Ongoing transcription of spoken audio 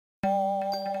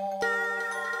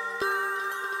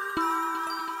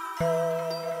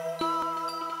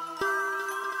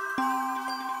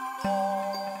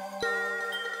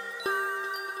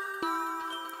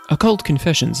Occult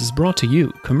Confessions is brought to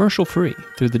you commercial-free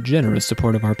through the generous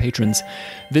support of our patrons.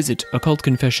 Visit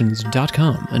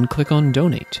occultconfessions.com and click on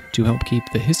Donate to help keep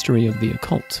the history of the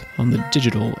occult on the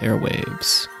digital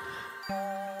airwaves.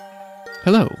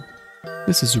 Hello,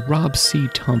 this is Rob C.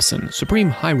 Thompson, Supreme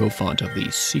Hierophant of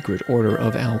the Secret Order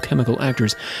of Alchemical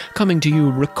Actors, coming to you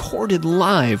recorded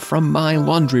live from my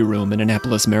laundry room in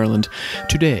Annapolis, Maryland,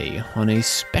 today on a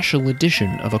special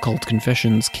edition of Occult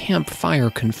Confessions Campfire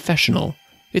Confessional.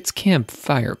 It's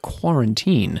Campfire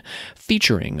Quarantine,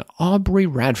 featuring Aubrey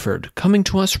Radford, coming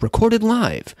to us recorded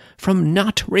live from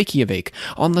not Reykjavik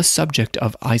on the subject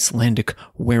of Icelandic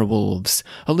werewolves.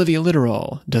 Olivia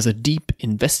Litterall does a deep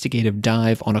investigative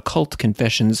dive on occult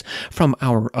confessions from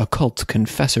our occult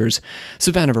confessors.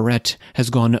 Savannah Verrett has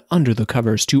gone under the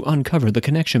covers to uncover the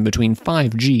connection between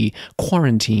 5G,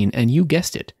 quarantine, and you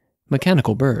guessed it,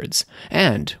 mechanical birds.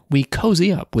 And we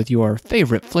cozy up with your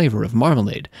favorite flavor of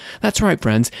marmalade. That's right,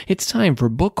 friends, it's time for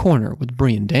Book Corner with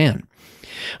Bree and Dan.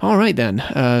 All right, then.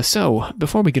 So,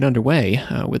 before we get underway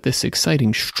with this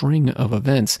exciting string of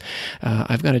events,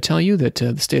 I've got to tell you that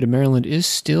the state of Maryland is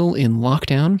still in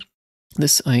lockdown.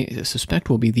 This, I suspect,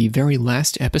 will be the very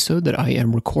last episode that I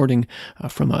am recording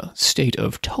from a state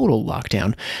of total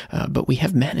lockdown, but we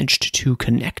have managed to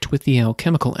connect with the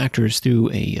alchemical actors through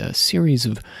a series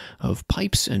of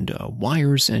pipes and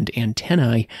wires and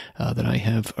antennae that I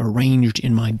have arranged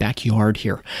in my backyard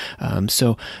here.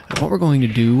 So what we're going to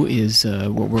do is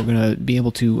we're going to be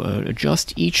able to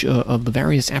adjust each of the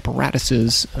various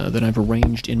apparatuses that I've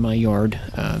arranged in my yard,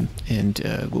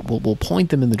 and we'll point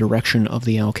them in the direction of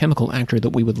the alchemical actor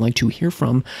that we would like to hear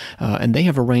from, and they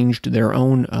have arranged their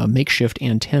own makeshift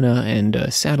antenna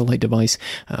and satellite device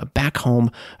back home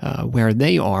where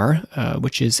they are,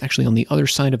 which is actually on the other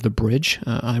side of the bridge.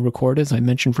 I record, as I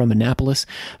mentioned, from Annapolis,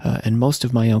 and most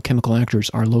of my alchemical actors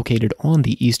are located on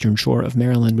the eastern shore of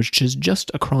Maryland, which is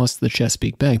just across the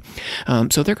Chesapeake Bay.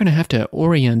 So they're going to have to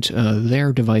orient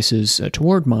their devices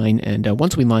toward mine, and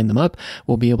once we line them up,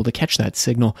 we'll be able to catch that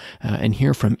signal and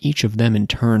hear from each of them in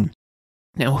turn.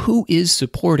 Now, who is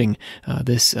supporting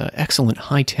this excellent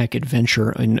high-tech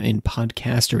adventure in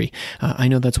podcastery? I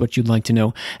know that's what you'd like to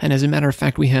know. And as a matter of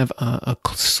fact, we have a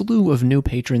slew of new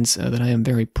patrons that I am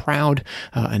very proud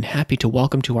and happy to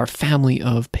welcome to our family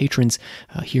of patrons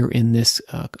here in this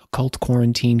Occult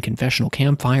Quarantine Confessional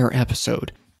Campfire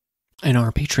episode. And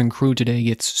our patron crew today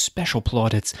gets special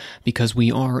plaudits because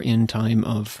we are in time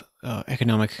of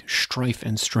economic strife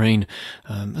and strain,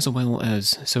 as well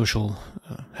as social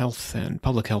health and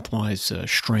public health-wise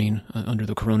strain under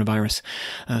the coronavirus.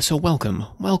 So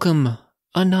welcome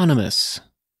Anonymous,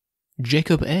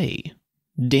 Jacob A.,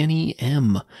 Danny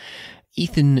M.,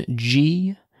 Ethan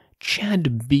G.,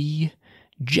 Chad B.,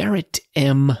 Jarrett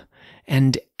M.,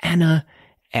 and Anna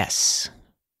S.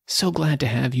 So glad to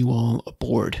have you all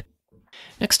aboard.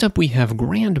 Next up, we have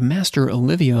Grandmaster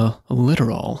Olivia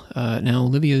Litterall. Now,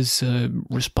 Olivia's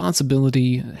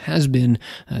responsibility has been,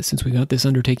 since we got this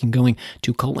undertaking going,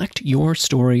 to collect your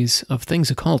stories of things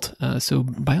occult. So,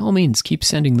 by all means, keep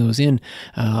sending those in,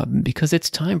 because it's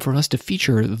time for us to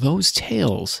feature those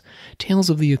tales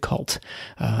of the occult.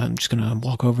 I'm just going to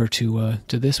walk over to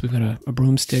this. We've got a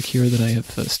broomstick here that I have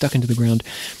stuck into the ground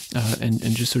and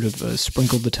just sort of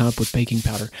sprinkled the top with baking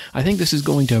powder. I think this is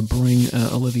going to bring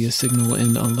Olivia's signal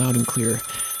in loud and clear.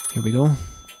 Here we go.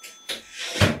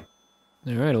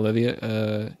 All right,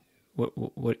 Olivia.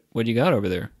 What you got over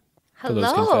there? Hello. For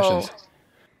those confessions?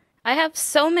 I have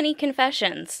so many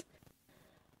confessions.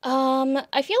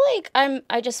 I feel like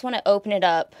I just want to open it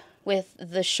up with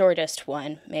the shortest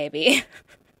one, maybe.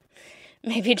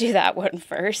 Maybe do that one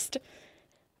first.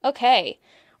 Okay.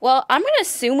 Well, I'm going to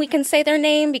assume we can say their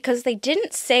name because they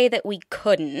didn't say that we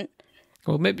couldn't.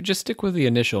 Well, maybe just stick with the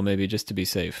initial, maybe, just to be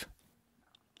safe.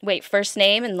 Wait, first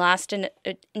name and last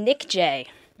Nick J.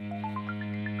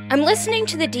 I'm listening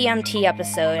to the DMT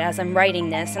episode as I'm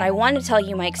writing this, and I want to tell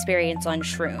you my experience on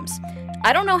shrooms.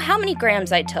 I don't know how many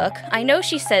grams I took. I know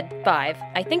she said 5.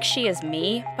 I think she is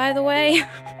me, by the way.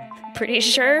 Pretty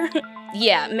sure.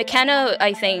 Yeah, McKenna,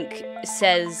 I think,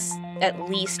 says at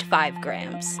least 5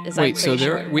 grams. Wait, so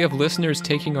we have listeners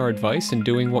taking our advice and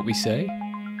doing what we say?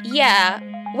 Yeah,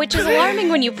 which is alarming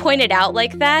when you point it out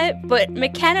like that, but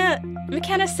McKenna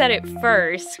said it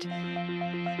first.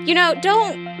 You know,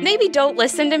 don't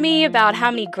listen to me about how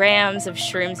many grams of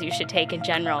shrooms you should take in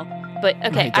general. But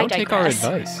okay, right, I digress. Don't take our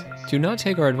advice. Do not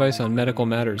take our advice on medical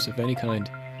matters of any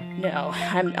kind. No,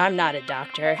 I'm not a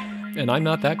doctor. And I'm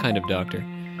not that kind of doctor.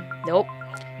 Nope.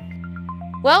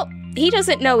 Well, he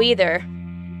doesn't know either.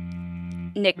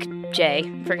 Nick J.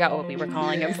 Forgot what we were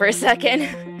calling him for a second.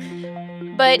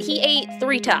 But he ate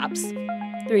 3 tops.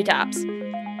 3 tops.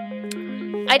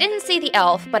 I didn't see the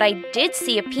elf, but I did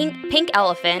see a pink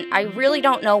elephant. I really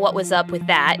don't know what was up with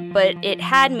that, but it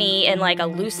had me in like a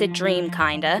lucid dream,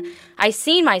 kinda. I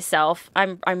seen myself,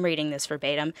 I'm reading this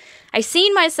verbatim, I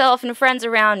seen myself and friends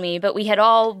around me, but we had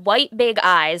all white big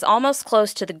eyes, almost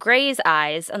close to the gray's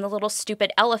eyes, and the little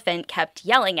stupid elephant kept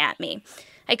yelling at me.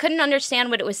 I couldn't understand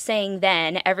what it was saying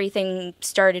then. Everything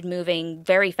started moving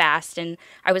very fast, and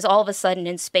I was all of a sudden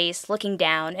in space, looking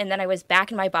down, and then I was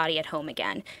back in my body at home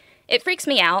again. It freaks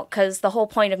me out, because the whole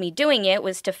point of me doing it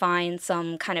was to find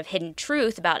some kind of hidden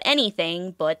truth about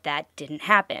anything, but that didn't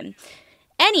happen.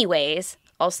 Anyways,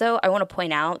 also, I want to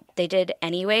point out, they did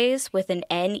anyways with an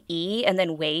N-E and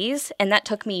then ways, and that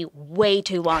took me way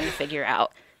too long to figure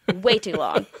out. Way too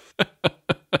long.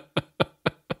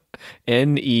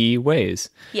 N-E ways.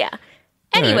 Yeah.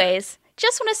 Anyways,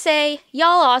 just want to say,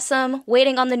 y'all awesome,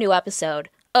 waiting on the new episode.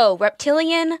 Oh,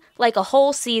 Reptilian, like a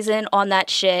whole season on that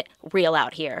shit, real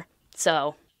out here.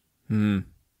 So.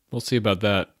 We'll see about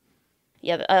that.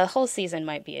 Yeah, a whole season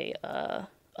might be a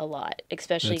lot,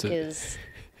 especially because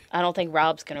I don't think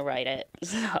Rob's going to write it,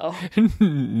 so.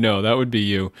 No, that would be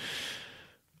you.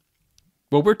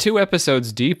 Well, we're 2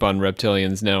 episodes deep on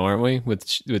reptilians now, aren't we?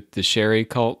 With the Sherry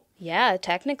cult? Yeah,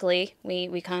 technically,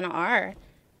 we kind of are.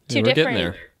 We're getting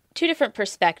there. 2 different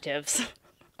perspectives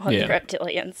on the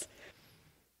reptilians.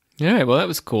 All right, well, that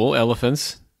was cool.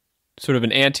 Elephants. Sort of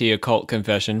an anti-occult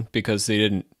confession because they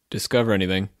didn't discover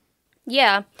anything.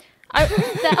 Yeah.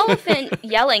 The elephant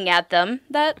yelling at them,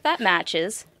 that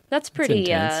matches. That's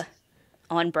pretty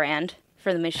on brand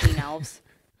for the machine elves.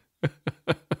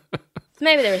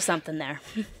 Maybe there was something there.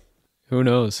 Who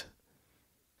knows?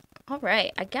 All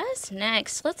right, I guess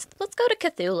next, let's go to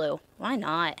Cthulhu. Why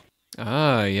not?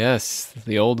 Ah, yes,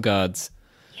 the old gods.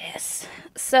 Yes.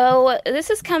 So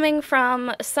this is coming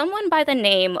from someone by the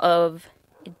name of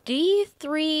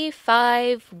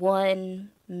D351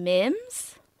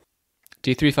 Mims?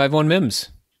 D351 Mims.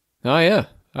 Oh, yeah.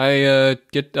 I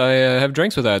have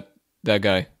drinks with that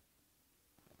guy.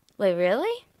 Wait,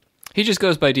 really? He just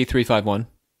goes by D351.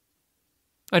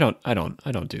 I don't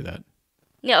do that.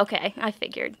 Yeah, okay. I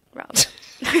figured, Rob.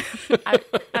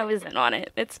 I was in on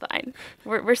it. It's fine.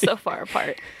 We're so far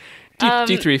apart.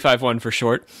 D351 for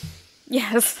short.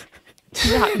 Yes.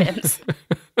 Not Mims.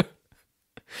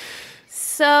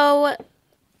 So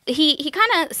he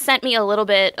kind of sent me a little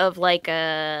bit of like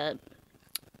a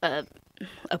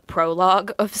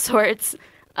prologue of sorts.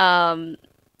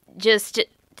 Just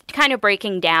kind of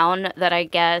breaking down that I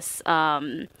guess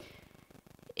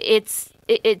it's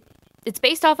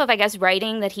based off of, I guess,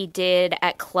 writing that he did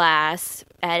at class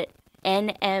at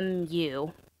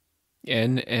NMU.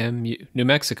 NMU, New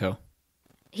Mexico.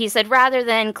 He said, rather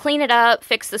than clean it up,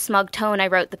 fix the smug tone I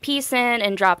wrote the piece in,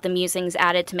 and drop the musings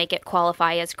added to make it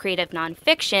qualify as creative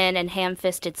nonfiction and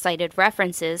ham-fisted cited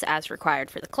references as required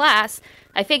for the class,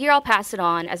 I figure I'll pass it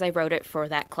on as I wrote it for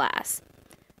that class.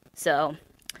 So,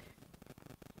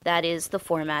 that is the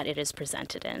format it is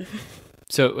presented in.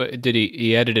 So, did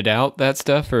he edited out that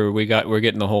stuff, or we're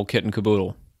getting the whole kit and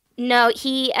caboodle? No,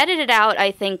 he edited out,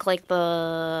 I think, like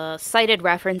the cited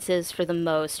references for the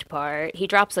most part. He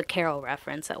drops a Carol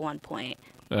reference at one point.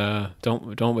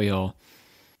 Don't we all?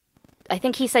 I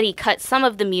think he said he cut some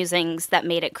of the musings that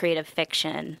made it creative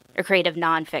fiction, or creative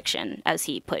nonfiction, as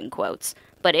he put in quotes.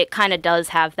 But it kind of does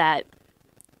have that,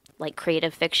 like,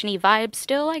 creative fiction-y vibe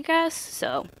still, I guess,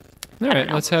 so. All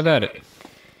right, let's have at it.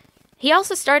 He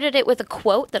also started it with a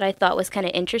quote that I thought was kind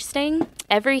of interesting.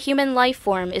 Every human life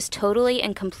form is totally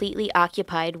and completely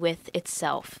occupied with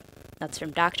itself. That's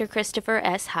from Dr. Christopher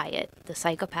S. Hyatt, The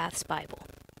Psychopath's Bible.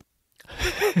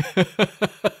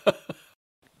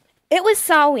 It was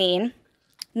Samhain.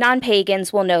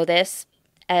 Non-pagans will know this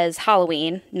as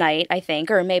Halloween night, I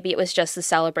think, or maybe it was just the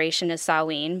celebration of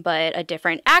Samhain, but a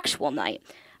different actual night.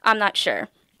 I'm not sure.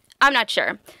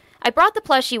 I brought the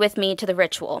plushie with me to the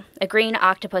ritual, a green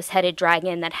octopus-headed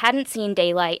dragon that hadn't seen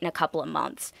daylight in a couple of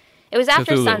months. It was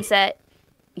after sunset.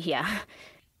 Yeah.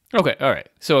 Okay, all right.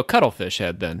 So a cuttlefish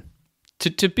head, then.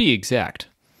 To be exact.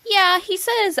 Yeah, he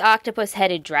says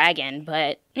octopus-headed dragon,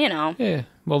 but, you know. Yeah,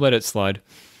 we'll let it slide.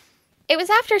 It was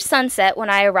after sunset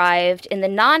when I arrived in the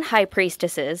non-high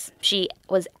priestess's, she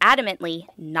was adamantly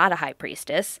not a high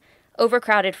priestess,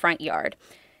 overcrowded front yard.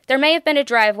 There may have been a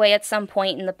driveway at some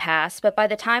point in the past, but by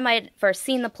the time I had first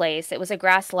seen the place, it was a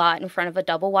grass lot in front of a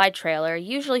double-wide trailer,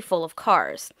 usually full of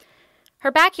cars.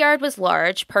 Her backyard was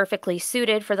large, perfectly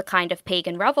suited for the kind of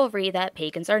pagan revelry that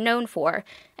pagans are known for,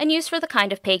 and used for the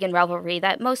kind of pagan revelry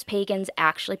that most pagans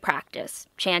actually practice: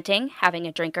 chanting, having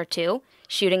a drink or two,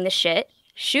 shooting shit,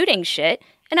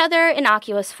 and other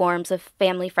innocuous forms of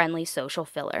family-friendly social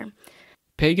filler.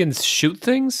 Pagans shoot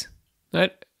things?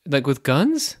 Like with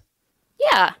guns?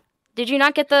 Yeah. Did you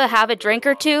not get the have a drink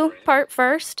or two part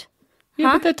first?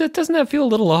 Yeah, but doesn't that feel a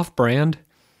little off-brand?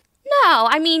 No,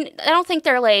 I mean, I don't think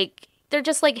they're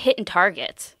just like hitting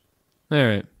targets. All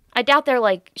right. I doubt they're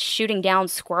like shooting down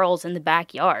squirrels in the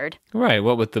backyard. Right,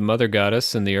 what with the mother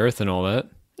goddess and the earth and all that.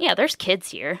 Yeah, there's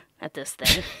kids here at this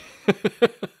thing.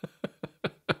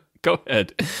 Go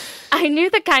ahead. I knew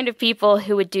the kind of people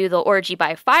who would do the orgy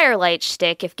by firelight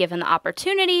shtick if given the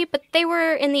opportunity, but they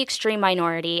were in the extreme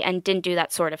minority and didn't do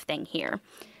that sort of thing here.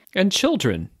 And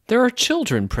children. There are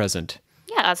children present.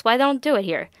 Yeah, that's why they don't do it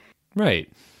here.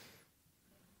 Right.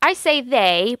 I say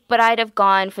they, but I'd have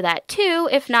gone for that too,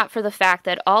 if not for the fact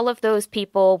that all of those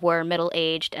people were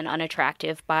middle-aged and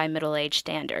unattractive by middle-aged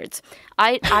standards.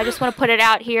 I just want to put it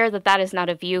out here that is not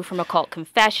a view from Occult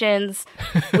Confessions.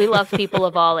 We love people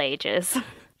of all ages.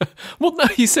 Well, no,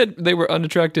 he said they were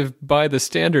unattractive by the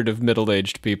standard of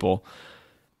middle-aged people.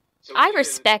 I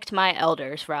respect my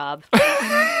elders, Rob.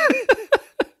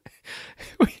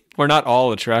 We're not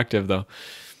all attractive, though.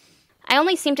 I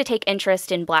only seem to take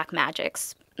interest in black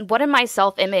magics. What in my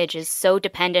self-image is so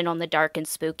dependent on the dark and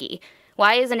spooky?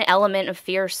 Why is an element of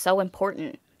fear so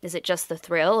important? Is it just the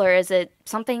thrill, or is it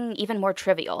something even more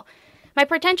trivial? My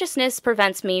pretentiousness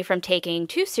prevents me from taking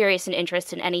too serious an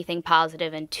interest in anything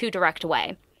positive in too direct a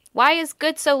way. Why is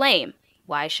good so lame?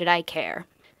 Why should I care?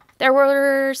 There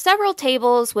were several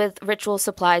tables with ritual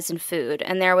supplies and food,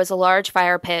 and there was a large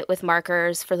fire pit with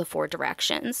markers for the 4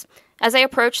 directions. As I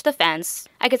approached the fence,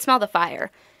 I could smell the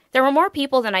fire. There were more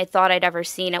people than I thought I'd ever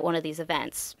seen at one of these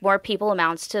events. More people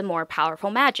amounts to more powerful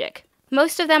magic.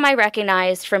 Most of them I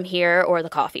recognized from here or the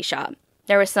coffee shop.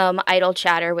 There was some idle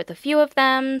chatter with a few of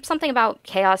them, something about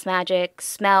chaos magic,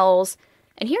 smells,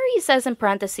 and here he says in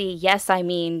parentheses, yes, I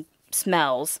mean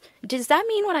smells. Does that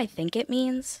mean what I think it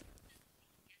means?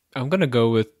 I'm going to go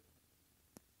with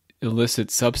illicit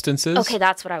substances. Okay,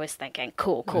 that's what I was thinking.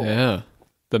 Cool. Yeah.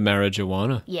 The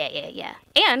marijuana. Yeah.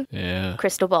 And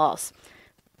crystal balls.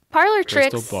 Parlor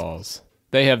Crystal tricks. balls.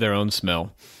 They have their own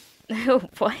smell.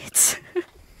 What?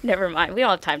 Never mind. We don't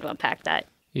have time to unpack that.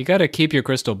 You got to keep your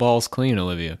crystal balls clean,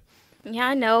 Olivia. Yeah,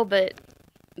 I know, but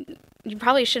you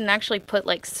probably shouldn't actually put,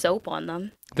 like, soap on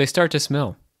them. They start to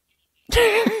smell.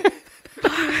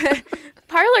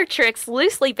 Parlor tricks,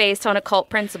 loosely based on occult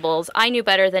principles I knew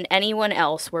better than anyone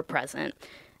else, were present.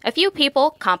 A few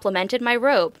people complimented my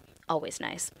robe. Always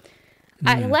nice.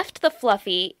 I left the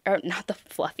plushie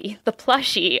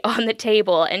on the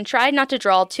table and tried not to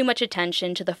draw too much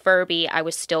attention to the furby I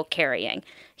was still carrying.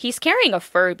 He's carrying a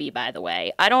furby, by the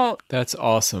way. That's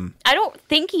awesome. I don't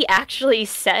think he actually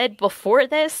said before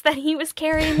this that he was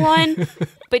carrying one,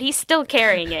 but he's still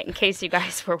carrying it, in case you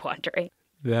guys were wondering.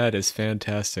 That is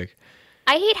fantastic.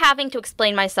 I hate having to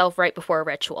explain myself right before a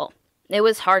ritual. It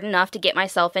was hard enough to get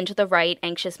myself into the right,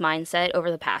 anxious mindset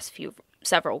over the past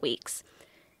several weeks.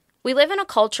 We live in a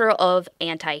culture of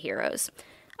anti-heroes.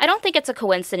 I don't think it's a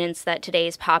coincidence that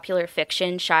today's popular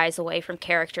fiction shies away from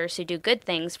characters who do good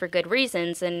things for good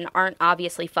reasons and aren't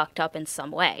obviously fucked up in some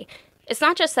way. It's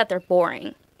not just that they're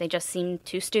boring. They just seem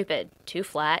too stupid, too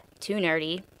flat, too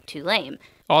nerdy, too lame.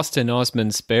 Austin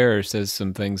Osman Spare says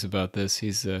some things about this.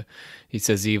 He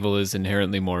says evil is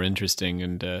inherently more interesting,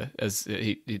 and as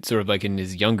he sort of like in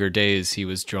his younger days, he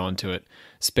was drawn to it.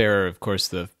 Spare, of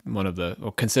course,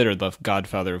 considered the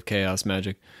godfather of chaos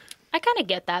magic. I kind of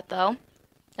get that though,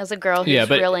 as a girl who's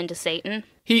real into Satan.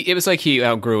 It was like he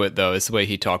outgrew it though. It's the way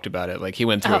he talked about it. Like he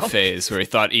went through a phase where he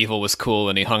thought evil was cool,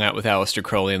 and he hung out with Aleister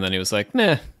Crowley, and then he was like,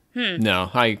 "Meh, no,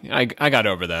 I got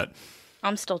over that."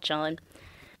 I'm still chilling.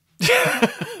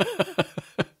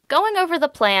 Going over the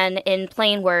plan in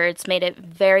plain words made it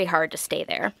very hard to stay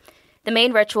there. The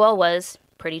main ritual was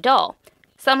pretty dull.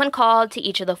 Someone called to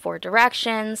each of the 4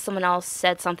 directions, someone else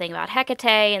said something about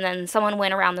Hecate, and then someone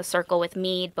went around the circle with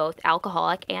mead, both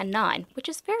alcoholic and non, which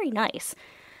is very nice.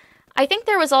 I think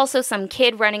there was also some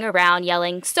kid running around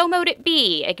yelling, "So mote it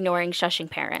be," ignoring shushing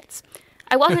parents.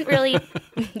 I wasn't really...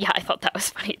 Yeah, I thought that was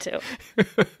funny too.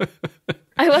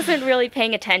 I wasn't really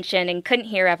paying attention and couldn't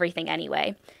hear everything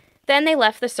anyway. Then they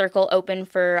left the circle open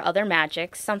for other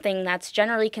magics, something that's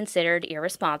generally considered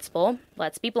irresponsible,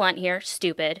 let's be blunt here,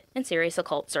 stupid, in serious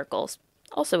occult circles.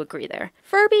 Also agree there.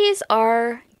 Furbies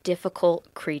are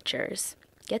difficult creatures.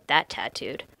 Get that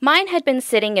tattooed. Mine had been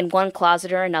sitting in one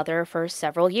closet or another for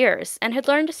several years, and had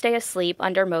learned to stay asleep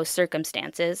under most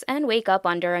circumstances, and wake up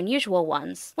under unusual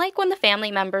ones, like when the family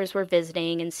members were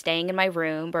visiting and staying in my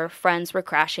room, or friends were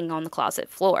crashing on the closet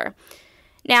floor.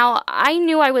 Now, I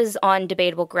knew I was on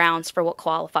debatable grounds for what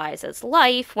qualifies as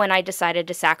life when I decided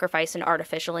to sacrifice an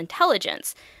artificial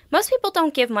intelligence. Most people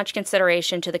don't give much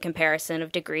consideration to the comparison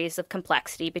of degrees of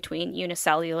complexity between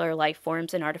unicellular life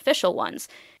forms and artificial ones.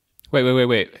 Wait.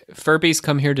 Furbies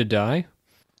come here to die?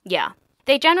 Yeah.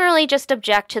 They generally just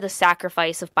object to the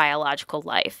sacrifice of biological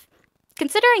life.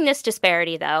 Considering this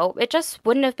disparity, though, it just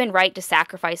wouldn't have been right to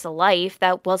sacrifice a life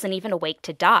that wasn't even awake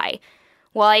to die.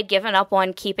 While I'd given up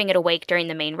on keeping it awake during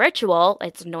the main ritual,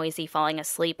 its noisy falling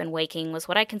asleep and waking was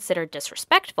what I considered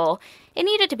disrespectful, it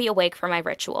needed to be awake for my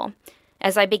ritual.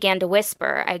 As I began to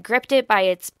whisper, I gripped it by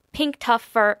its pink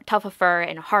tuft of fur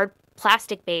and hard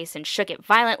plastic base and shook it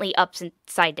violently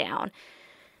upside down.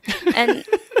 And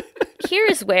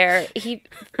here's where he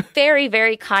very,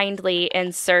 very kindly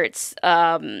inserts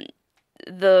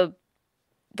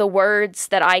the words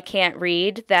that I can't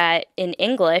read that in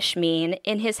English mean,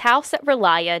 "In his house at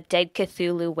Relia, dead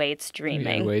Cthulhu waits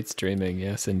dreaming." Yeah, waits dreaming,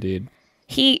 yes, indeed.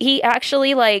 He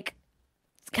actually,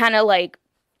 kind of,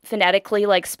 phonetically,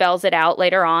 spells it out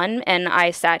later on, and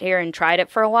I sat here and tried it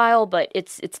for a while, but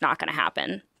it's not going to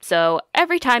happen. So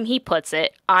every time he puts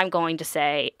it, I'm going to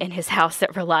say, "In his house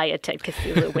at Relia, dead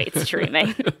Cthulhu waits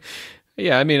dreaming."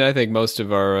 Yeah, I mean, I think most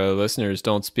of our listeners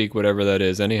don't speak whatever that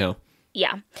is anyhow.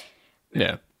 Yeah.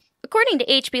 Yeah. According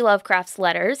to H.P. Lovecraft's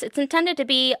letters, it's intended to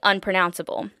be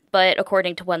unpronounceable, but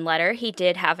according to one letter, he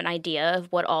did have an idea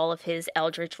of what all of his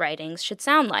eldritch writings should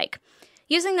sound like.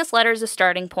 Using this letter as a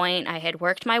starting point, I had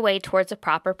worked my way towards a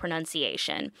proper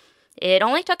pronunciation. It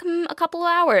only took him a couple of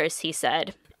hours, he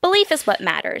said. Belief is what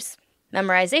matters.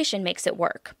 Memorization makes it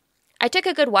work. I took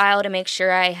a good while to make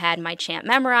sure I had my chant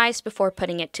memorized before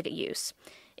putting it to use.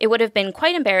 It would have been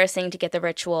quite embarrassing to get the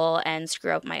ritual and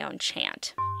screw up my own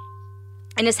chant.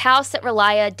 In his house at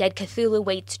Relia, dead Cthulhu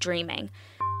waits dreaming.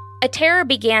 A terror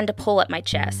began to pull at my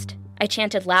chest. I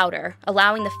chanted louder,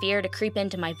 allowing the fear to creep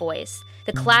into my voice.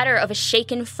 The clatter of a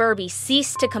shaken furby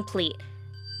ceased to complete.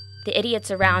 The idiots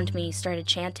around me started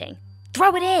chanting,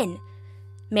 "Throw it in!"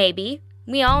 Maybe.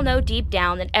 We all know deep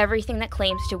down that everything that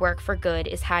claims to work for good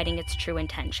is hiding its true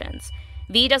intentions.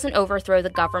 V doesn't overthrow the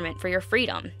government for your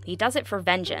freedom. He does it for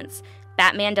vengeance.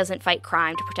 Batman doesn't fight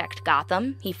crime to protect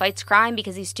Gotham. He fights crime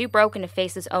because he's too broken to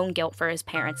face his own guilt for his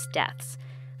parents' deaths.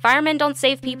 Firemen don't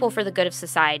save people for the good of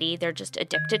society. They're just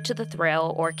addicted to the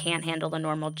thrill or can't handle a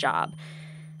normal job.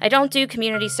 I don't do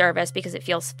community service because it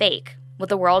feels fake. Would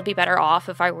the world be better off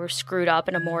if I were screwed up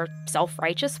in a more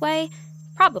self-righteous way?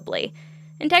 Probably.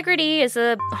 Integrity is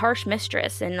a harsh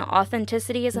mistress, and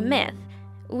authenticity is a myth.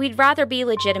 We'd rather be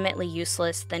legitimately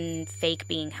useless than fake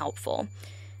being helpful.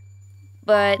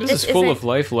 But this is full of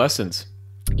life lessons.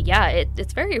 Yeah,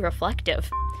 it's very reflective.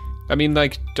 I mean,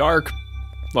 dark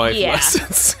life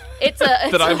lessons.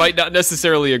 That I might not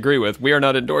necessarily agree with. We are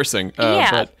not endorsing.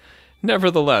 But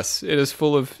nevertheless, it is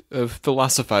full of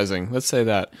philosophizing. Let's say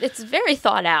that. It's very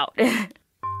thought out.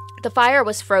 The fire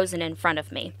was frozen in front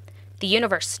of me. The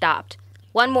universe stopped.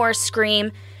 One more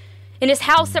scream. In his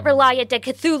house at Relia, dead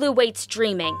Cthulhu waits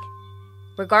dreaming.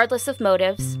 Regardless of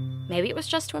motives, maybe it was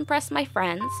just to impress my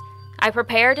friends, I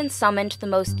prepared and summoned the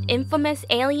most infamous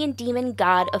alien demon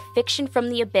god of fiction from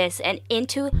the abyss and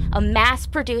into a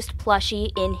mass-produced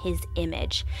plushie in his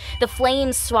image. The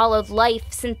flames swallowed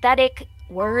life, synthetic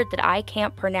word that I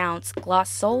can't pronounce,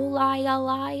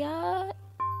 glossolalia?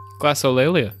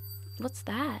 Glossolalia. What's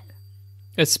that?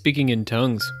 It's speaking in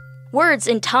tongues. Words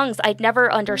in tongues I'd never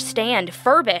understand.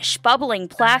 Furbish, bubbling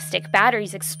plastic,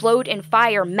 batteries explode in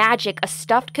fire, magic. A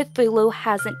stuffed Cthulhu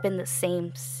hasn't been the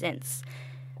same since.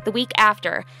 The week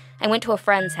after, I went to a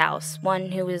friend's house,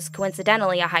 one who was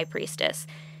coincidentally a high priestess.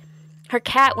 Her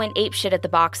cat went apeshit at the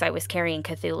box I was carrying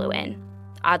Cthulhu in.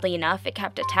 Oddly enough, it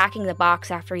kept attacking the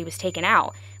box after he was taken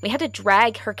out. We had to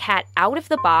drag her cat out of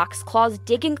the box, claws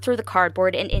digging through the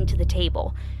cardboard and into the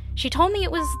table. She told me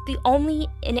it was the only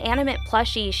inanimate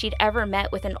plushie she'd ever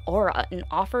met with an aura and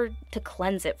offered to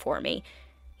cleanse it for me.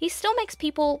 He still makes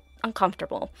people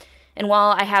uncomfortable. And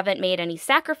while I haven't made any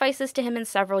sacrifices to him in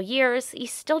several years, he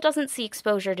still doesn't see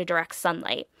exposure to direct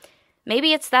sunlight.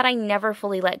 Maybe it's that I never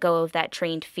fully let go of that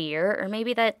trained fear, or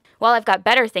maybe that, while I've got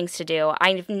better things to do,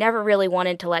 I've never really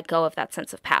wanted to let go of that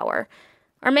sense of power.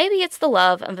 Or maybe it's the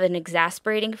love of an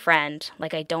exasperating friend,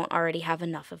 like I don't already have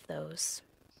enough of those.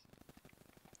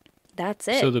 That's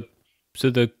it. So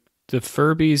the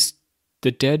Furby's,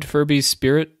 the dead Furby's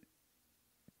spirit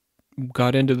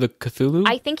got into the Cthulhu?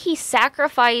 I think he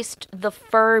sacrificed the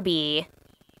Furby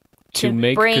to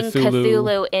make bring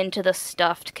Cthulhu into the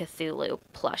stuffed Cthulhu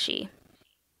plushie.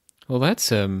 Well,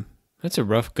 that's a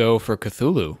rough go for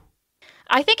Cthulhu.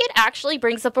 I think it actually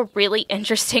brings up a really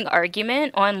interesting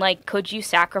argument on, like, could you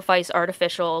sacrifice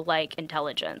artificial, like,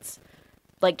 intelligence?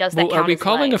 Like, does that count Are we as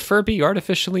calling life? a furby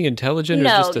artificially intelligent, or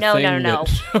No, just a no, thing no, no.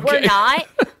 that... Okay. We're not.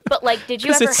 But, like, did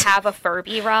you 'Cause ever it's- have a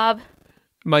Furby, Rob?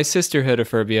 My sister had a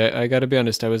Furby. I gotta be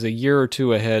honest, I was a year or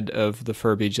two ahead of the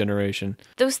Furby generation.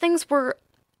 Those things were...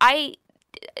 I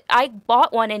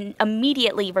bought one and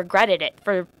immediately regretted it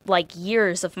for, like,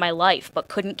 years of my life, but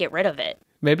couldn't get rid of it.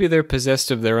 Maybe they're possessed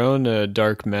of their own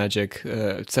dark magic,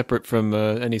 separate from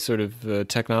any sort of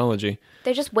technology.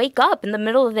 They just wake up in the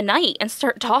middle of the night and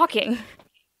start talking.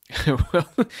 Well,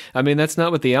 I mean, that's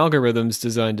not what the algorithm's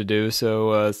designed to do,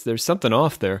 so there's something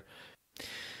off there.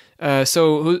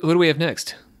 So who do we have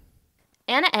next?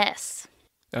 Anna S.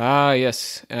 Ah,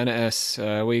 yes, Anna S.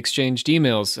 We exchanged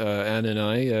emails, Anna and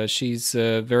I. She's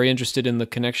very interested in the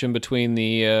connection between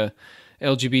the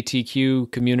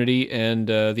LGBTQ community and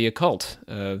the occult.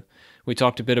 We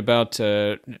talked a bit about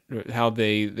how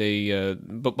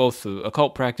both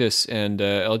occult practice and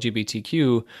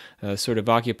LGBTQ sort of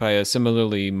occupy a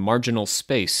similarly marginal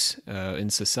space in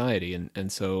society,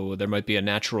 and so there might be a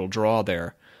natural draw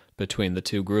there between the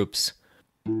two groups.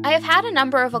 I have had a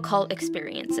number of occult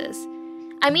experiences.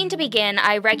 I mean, to begin,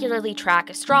 I regularly track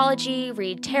astrology,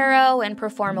 read tarot, and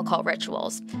perform occult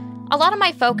rituals. A lot of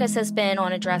my focus has been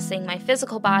on addressing my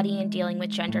physical body and dealing with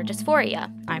gender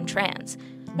dysphoria. I'm trans.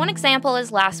 One example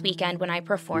is last weekend when I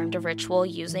performed a ritual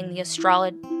using the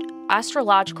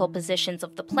astrological positions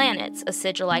of the planets, a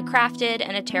sigil I crafted,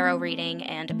 and a tarot reading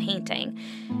and a painting.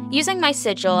 Using my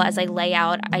sigil as I lay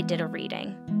out, I did a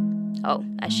reading. Oh,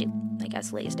 as she, I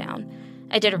guess, lays down.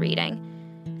 I did a reading.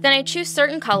 Then I choose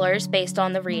certain colors based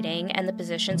on the reading and the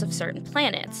positions of certain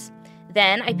planets.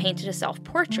 Then I painted a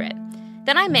self-portrait.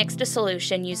 Then I mixed a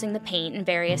solution using the paint and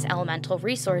various elemental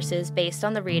resources based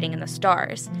on the reading and the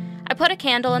stars. I put a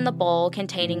candle in the bowl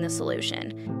containing the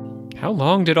solution. How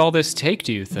long did all this take,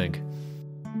 do you think?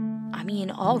 I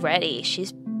mean, already,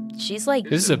 she's like...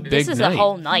 This is a big This is night. a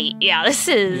whole night. Yeah, this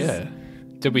is... Yeah.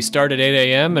 Did we start at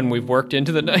 8 a.m. and we've worked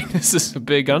into the night? This is a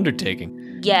big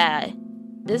undertaking. Yeah.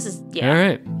 This is... Yeah. All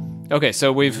right. Okay,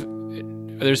 so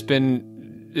there's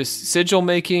been this sigil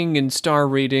making and star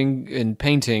reading and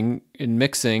painting and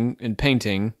mixing and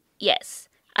painting. Yes.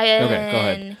 Okay, go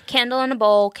ahead. Candle in a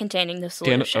bowl containing the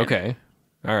solution. Okay.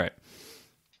 All right.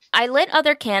 I lit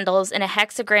other candles in a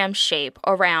hexagram shape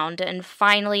around and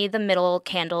finally the middle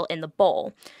candle in the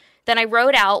bowl. Then I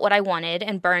wrote out what I wanted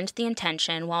and burned the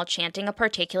intention while chanting a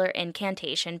particular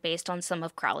incantation based on some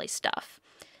of Crowley's stuff.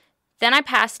 Then I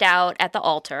passed out at the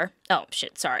altar. Oh,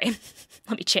 shit, sorry.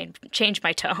 Let me change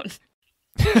my tone.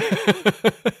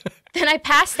 Then I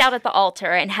passed out at the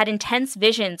altar and had intense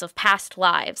visions of past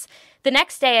lives. The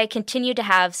next day I continued to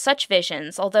have such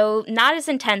visions, although not as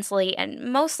intensely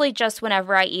and mostly just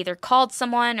whenever I either called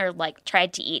someone or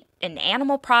tried to eat an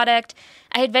animal product.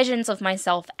 I had visions of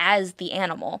myself as the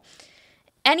animal.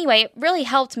 Anyway, it really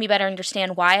helped me better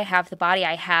understand why I have the body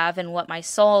I have and what my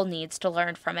soul needs to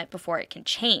learn from it before it can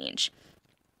change.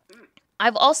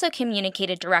 I've also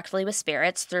communicated directly with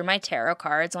spirits through my tarot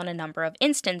cards on a number of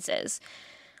instances.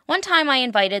 One time I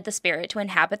invited the spirit to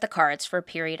inhabit the cards for a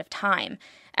period of time.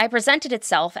 I presented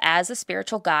itself as a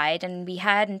spiritual guide, and we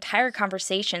had entire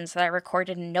conversations that I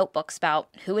recorded in notebooks about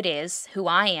who it is, who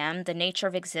I am, the nature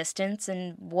of existence,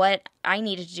 and what I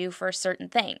needed to do for certain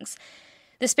things.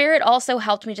 The spirit also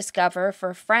helped me discover for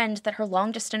a friend that her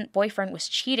long-distance boyfriend was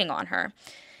cheating on her.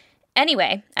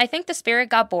 Anyway, I think the spirit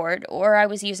got bored, or I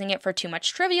was using it for too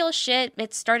much trivial shit.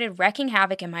 It started wreaking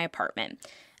havoc in my apartment.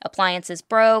 Appliances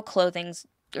broke,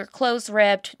 clothes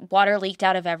ripped, water leaked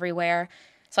out of everywhere.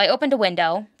 So I opened a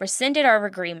window, rescinded our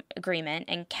agreement,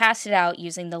 and cast it out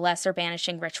using the lesser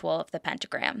banishing ritual of the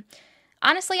pentagram.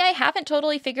 Honestly, I haven't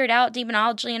totally figured out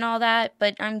demonology and all that,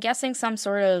 but I'm guessing some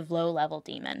sort of low-level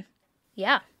demon.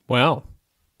 Yeah. Wow.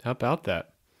 How about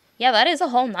that? Yeah, that is a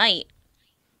whole night.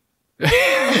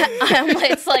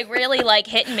 It's really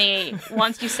hitting me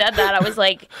once you said that. I was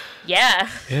like, yeah.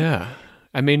 Yeah.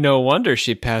 I mean, no wonder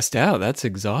she passed out. That's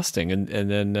exhausting. And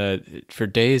then for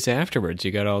days afterwards,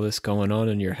 you got all this going on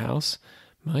in your house.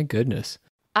 My goodness.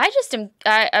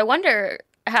 I wonder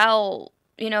how,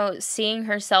 seeing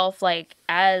herself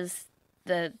as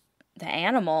the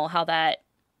animal, how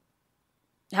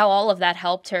all of that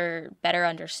helped her better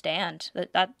understand.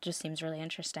 That just seems really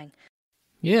interesting.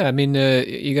 Yeah, I mean,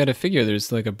 you got to figure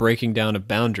there's a breaking down of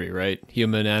boundary, right?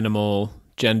 Human, animal,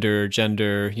 gender,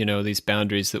 these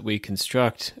boundaries that we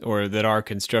construct or that are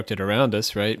constructed around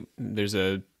us, right? There's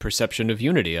a perception of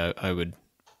unity, I would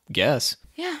guess.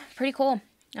 Yeah, pretty cool.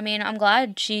 I mean, I'm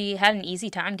glad she had an easy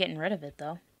time getting rid of it,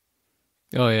 though.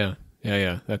 Oh, yeah.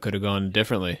 Yeah. That could have gone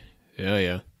differently.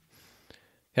 Yeah.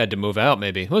 Had to move out,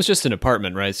 maybe. Well, it's just an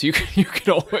apartment, right? So you could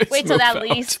always wait till that out.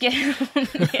 lease get...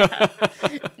 yeah.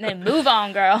 Then move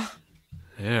on, girl.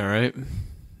 Yeah,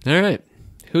 all right.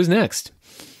 Who's next?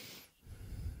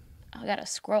 I got a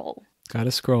scroll. Got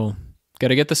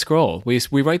to get the scroll.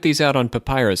 We write these out on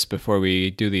papyrus before we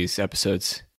do these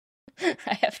episodes.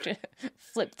 I have to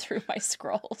flip through my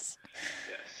scrolls.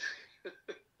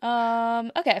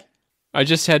 Okay. I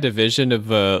just had a vision of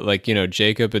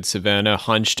Jacob and Savannah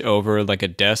hunched over like a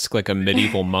desk, like a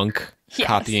medieval monk, Yes.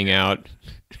 copying out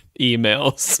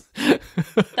emails.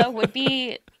 That would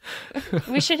be...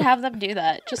 We should have them do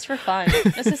that, just for fun.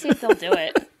 Just to see if they'll do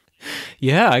it.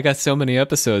 Yeah, I got so many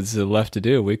episodes left to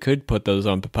do. We could put those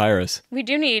on papyrus. We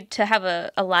do need to have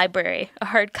a library, a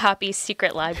hard copy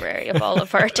secret library of all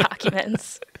of our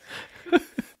documents.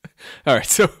 All right,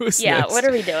 so who's next? What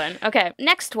are we doing? Okay,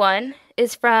 next one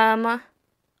is from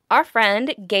our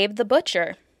friend Gabe the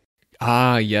Butcher.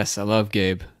 Ah, yes, I love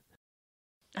Gabe.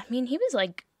 I mean, he was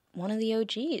like one of the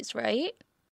OGs, right?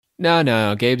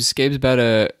 No. Gabe's about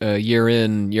a year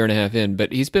and a half in,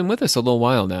 but he's been with us a little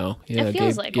while now. Yeah, it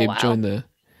feels like Gabe a while.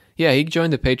 He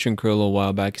joined the patron crew a little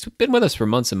while back. He's been with us for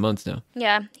months and months now.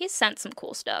 Yeah, he's sent some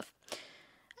cool stuff.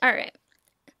 All right.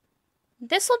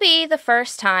 This will be the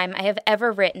first time I have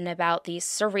ever written about these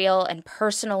surreal and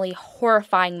personally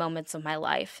horrifying moments of my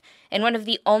life, and one of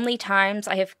the only times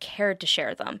I have cared to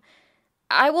share them.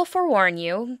 I will forewarn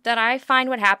you that I find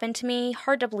what happened to me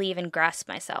hard to believe and grasp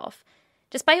myself.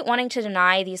 Despite wanting to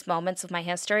deny these moments of my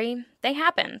history, they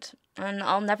happened, and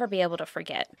I'll never be able to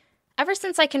forget. Ever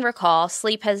since I can recall,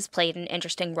 sleep has played an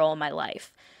interesting role in my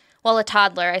life. While a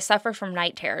toddler, I suffered from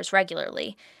night terrors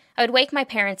regularly. I would wake my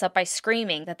parents up by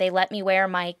screaming that they let me wear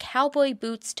my cowboy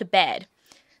boots to bed,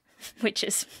 which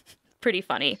is pretty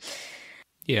funny.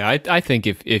 Yeah, I think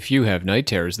if you have night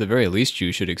terrors, the very least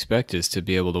you should expect is to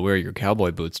be able to wear your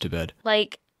cowboy boots to bed.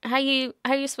 Like, how you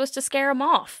supposed to scare them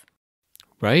off?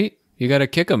 Right? You gotta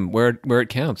kick them where it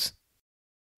counts.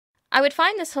 I would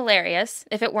find this hilarious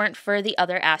if it weren't for the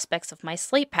other aspects of my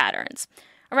sleep patterns.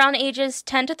 Around ages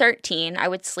 10 to 13, I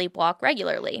would sleepwalk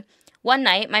regularly. One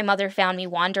night, my mother found me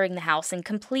wandering the house in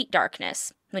complete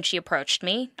darkness. When she approached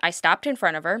me, I stopped in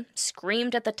front of her,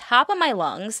 screamed at the top of my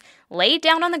lungs, laid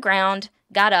down on the ground,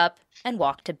 got up, and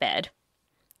walked to bed.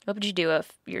 What would you do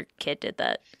if your kid did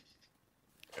that?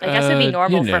 I guess it'd be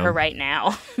normal for her right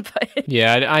now. But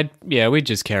Yeah, we'd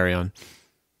just carry on.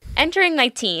 Entering my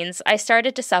teens, I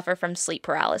started to suffer from sleep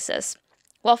paralysis.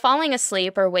 While falling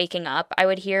asleep or waking up, I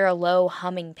would hear a low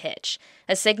humming pitch,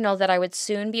 a signal that I would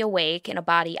soon be awake in a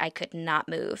body I could not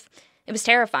move. It was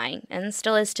terrifying, and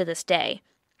still is to this day.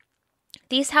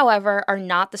 These, however, are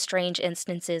not the strange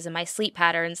instances in my sleep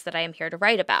patterns that I am here to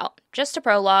write about, just a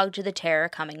prologue to the terror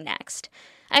coming next.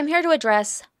 I am here to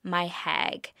address my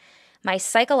hag, my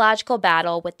psychological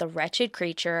battle with the wretched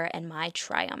creature and my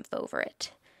triumph over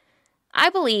it.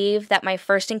 I believe that my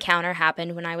first encounter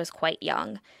happened when I was quite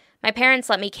young. My parents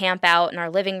let me camp out in our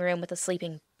living room with a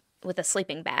sleeping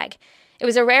bag. It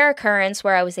was a rare occurrence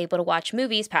where I was able to watch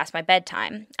movies past my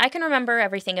bedtime. I can remember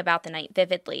everything about the night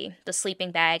vividly. The sleeping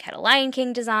bag had a Lion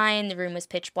King design, the room was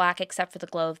pitch black except for the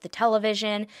glow of the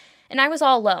television, and I was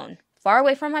all alone, far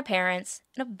away from my parents,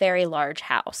 in a very large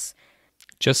house.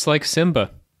 Just like Simba.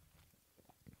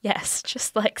 Yes,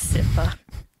 just like Simba.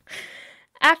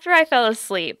 After I fell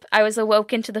asleep, I was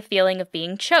awoken to the feeling of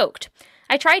being choked.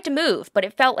 I tried to move, but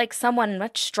it felt like someone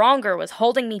much stronger was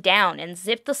holding me down and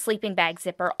zipped the sleeping bag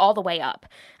zipper all the way up.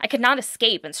 I could not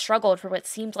escape and struggled for what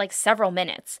seemed like several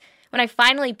minutes. When I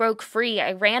finally broke free,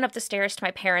 I ran up the stairs to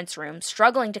my parents' room,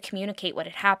 struggling to communicate what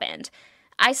had happened.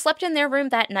 I slept in their room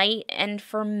that night and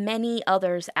for many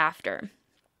others after.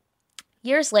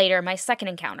 Years later, my second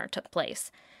encounter took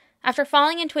place. After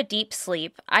falling into a deep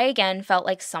sleep, I again felt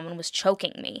like someone was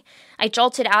choking me. I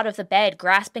jolted out of the bed,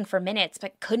 grasping for minutes,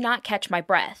 but could not catch my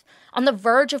breath. On the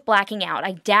verge of blacking out,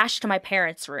 I dashed to my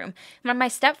parents' room. When my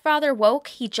stepfather woke,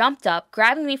 he jumped up,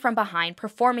 grabbing me from behind,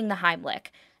 performing the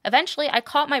Heimlich. Eventually, I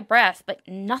caught my breath, but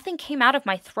nothing came out of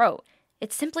my throat.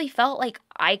 It simply felt like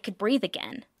I could breathe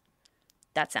again.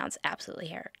 That sounds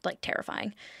absolutely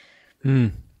terrifying.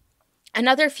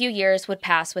 Another few years would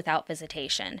pass without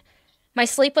visitation. My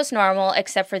sleep was normal,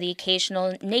 except for the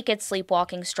occasional naked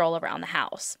sleepwalking stroll around the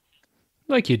house.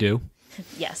 Like you do.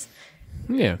 Yes.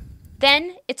 Yeah.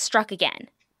 Then it struck again,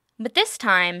 but this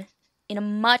time in a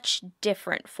much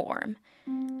different form.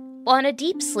 While in a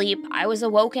deep sleep, I was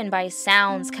awoken by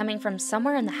sounds coming from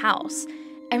somewhere in the house.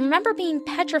 I remember being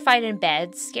petrified in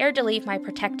bed, scared to leave my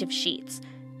protective sheets.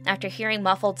 After hearing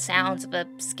muffled sounds of a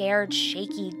scared,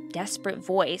 shaky, desperate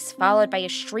voice, followed by a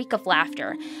shriek of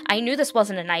laughter, I knew this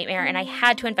wasn't a nightmare, and I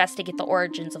had to investigate the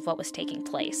origins of what was taking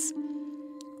place.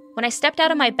 When I stepped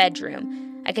out of my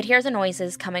bedroom, I could hear the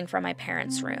noises coming from my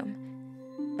parents' room.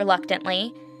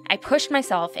 Reluctantly, I pushed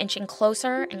myself, inching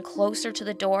closer and closer to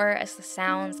the door as the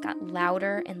sounds got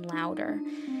louder and louder.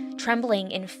 Trembling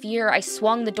in fear, I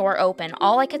swung the door open.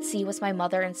 All I could see was my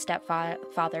mother and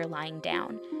stepfather lying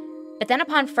down. But then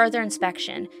upon further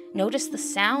inspection, noticed the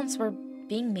sounds were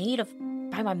being made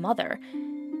by my mother.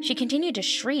 She continued to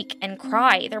shriek and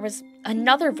cry. There was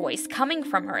another voice coming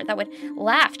from her that would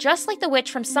laugh, just like the witch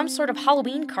from some sort of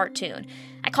Halloween cartoon.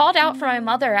 I called out for my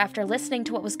mother after listening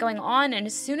to what was going on, and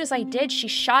as soon as I did, she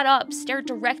shot up, stared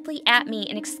directly at me,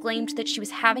 and exclaimed that she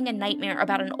was having a nightmare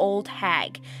about an old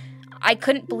hag. I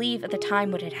couldn't believe at the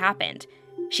time what had happened.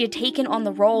 She had taken on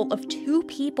the role of two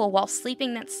people while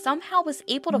sleeping that somehow was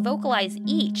able to vocalize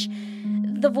each.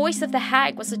 The voice of the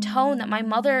hag was a tone that my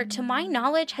mother, to my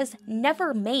knowledge, has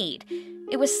never made.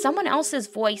 It was someone else's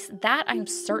voice, that I'm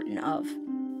certain of.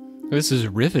 This is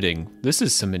riveting. This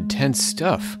is some intense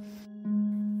stuff.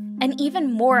 And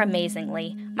even more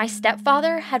amazingly, my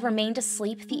stepfather had remained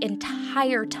asleep the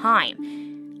entire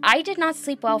time. I did not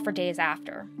sleep well for days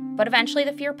after, but eventually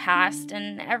the fear passed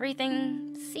and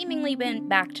everything seemingly went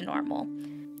back to normal.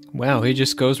 Wow, he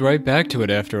just goes right back to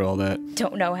it after all that.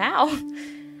 Don't know how.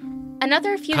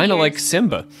 Another few Kind of years... like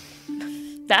Simba.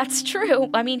 That's true.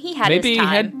 I mean, he had his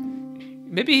time.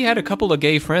 Maybe he had a couple of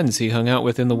gay friends he hung out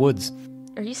with in the woods.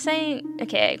 Are you saying...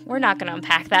 Okay, we're not going to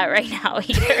unpack that right now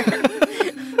either.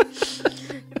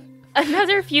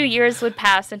 Another few years would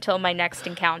pass until my next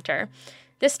encounter.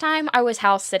 This time, I was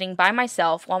house-sitting by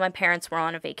myself while my parents were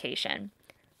on a vacation.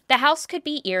 The house could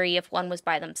be eerie if one was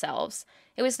by themselves.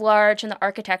 It was large, and the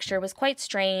architecture was quite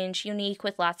strange, unique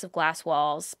with lots of glass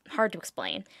walls. Hard to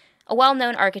explain. A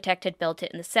well-known architect had built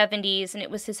it in the 70s, and it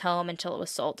was his home until it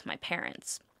was sold to my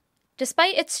parents.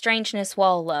 Despite its strangeness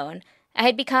while alone, I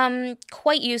had become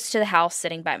quite used to the house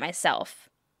sitting by myself.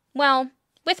 Well,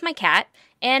 with my cat,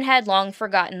 and had long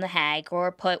forgotten the hag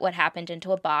or put what happened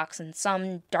into a box in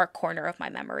some dark corner of my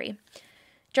memory.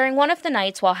 During one of the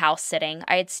nights while house-sitting,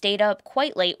 I had stayed up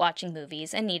quite late watching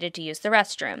movies and needed to use the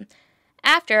restroom.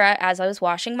 After, as I was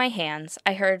washing my hands,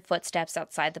 I heard footsteps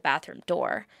outside the bathroom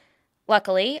door.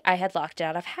 Luckily, I had locked it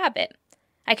out of habit.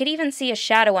 I could even see a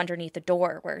shadow underneath the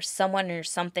door where someone or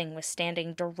something was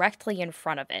standing directly in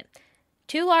front of it.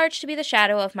 Too large to be the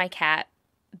shadow of my cat,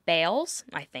 Bales,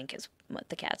 I think is what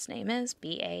the cat's name is,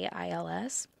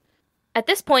 B-A-I-L-S. At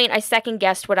this point, I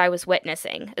second-guessed what I was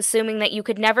witnessing, assuming that you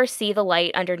could never see the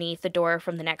light underneath the door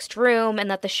from the next room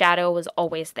and that the shadow was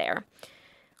always there.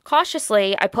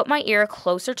 Cautiously, I put my ear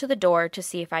closer to the door to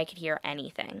see if I could hear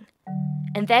anything.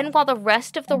 And then, while the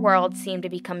rest of the world seemed to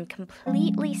become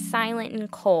completely silent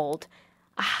and cold,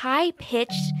 a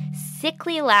high-pitched,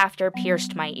 sickly laughter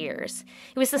pierced my ears.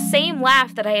 It was the same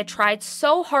laugh that I had tried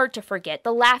so hard to forget,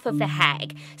 the laugh of the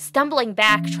hag. Stumbling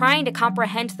back, trying to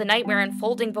comprehend the nightmare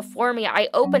unfolding before me, I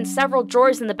opened several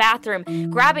drawers in the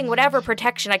bathroom, grabbing whatever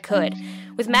protection I could.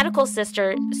 With medical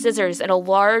scissors and a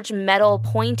large metal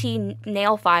pointy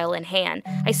nail file in hand,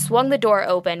 I swung the door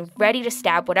open, ready to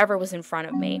stab whatever was in front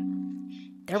of me.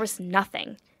 There was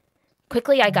nothing.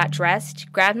 Quickly, I got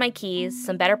dressed, grabbed my keys,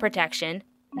 some better protection,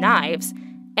 knives,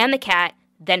 and the cat,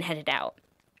 then headed out.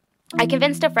 I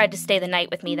convinced a friend to stay the night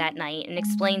with me that night and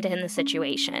explained to him the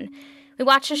situation. We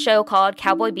watched a show called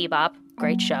Cowboy Bebop,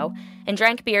 great show, and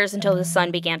drank beers until the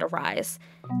sun began to rise.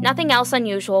 Nothing else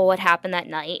unusual would happen that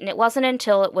night, and it wasn't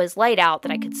until it was light out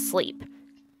that I could sleep.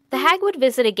 The hag would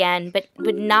visit again, but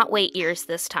would not wait years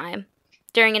this time.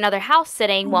 During another house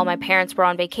sitting while my parents were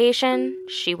on vacation,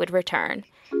 she would return.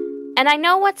 And I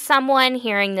know what someone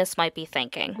hearing this might be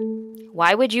thinking.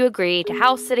 Why would you agree to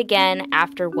house sit again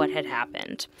after what had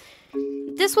happened?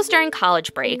 This was during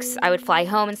college breaks. I would fly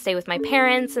home and stay with my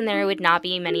parents, and there would not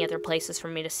be many other places for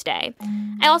me to stay.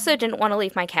 I also didn't want to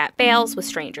leave my cat Bales with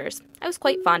strangers. I was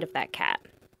quite fond of that cat.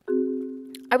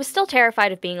 I was still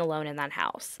terrified of being alone in that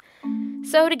house.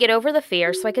 So to get over the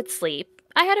fear so I could sleep,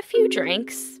 I had a few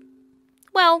drinks.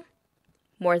 Well,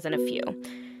 more than a few.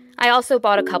 I also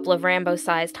bought a couple of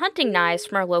Rambo-sized hunting knives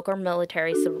from our local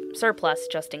military surplus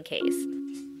just in case.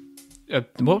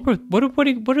 What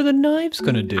are the knives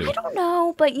gonna do? I don't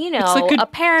know, but it's like a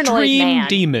paranoid man.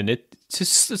 Demon. It's a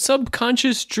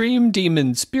subconscious dream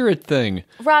demon spirit thing.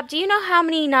 Rob, do you know how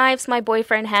many knives my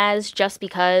boyfriend has just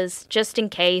in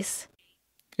case?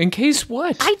 In case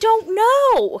what? I don't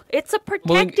know. It's a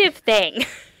protective thing.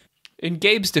 In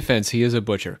Gabe's defense, he is a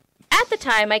butcher. At the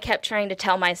time, I kept trying to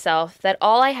tell myself that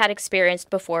all I had experienced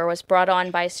before was brought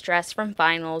on by stress from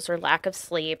finals or lack of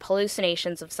sleep,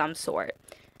 hallucinations of some sort.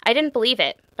 I didn't believe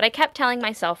it, but I kept telling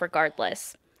myself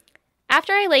regardless.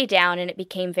 After I lay down and it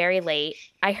became very late,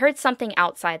 I heard something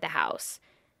outside the house.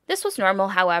 This was normal,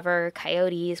 however.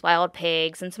 Coyotes, wild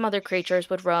pigs, and some other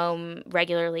creatures would roam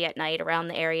regularly at night around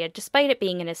the area, despite it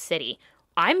being in a city.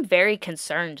 I'm very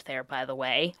concerned there, by the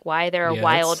way, why there are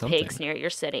wild pigs near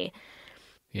your city.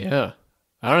 Yeah.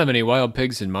 I don't have any wild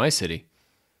pigs in my city.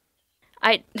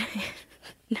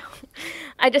 No.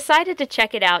 I decided to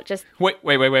check it out just... Wait.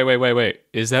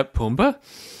 Is that Pumbaa?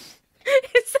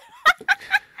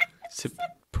 Is it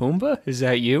Pumbaa? Is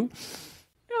that you?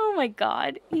 Oh my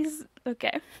god. He's...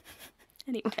 Okay.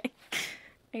 Anyway.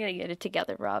 I gotta get it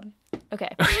together, Rob.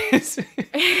 Okay.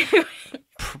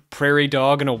 Prairie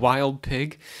dog and a wild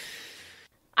pig?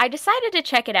 I decided to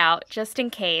check it out, just in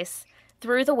case,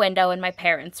 through the window in my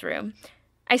parents' room.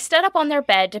 I stood up on their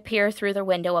bed to peer through the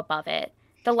window above it.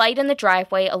 The light in the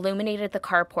driveway illuminated the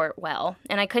carport well,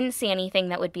 and I couldn't see anything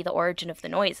that would be the origin of the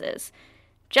noises.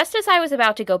 Just as I was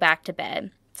about to go back to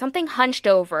bed, something hunched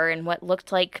over in what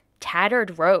looked like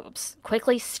tattered robes,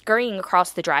 quickly scurrying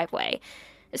across the driveway.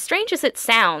 As strange as it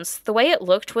sounds, the way it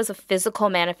looked was a physical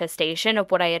manifestation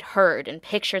of what I had heard and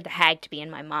pictured the hag to be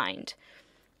in my mind.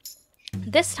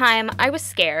 This time, I was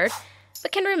scared,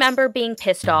 but can remember being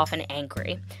pissed off and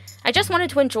angry. I just wanted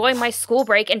to enjoy my school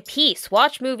break in peace,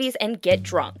 watch movies, and get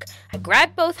drunk. I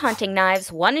grabbed both hunting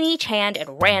knives, one in each hand,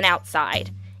 and ran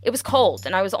outside. It was cold,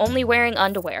 and I was only wearing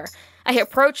underwear. I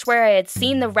approached where I had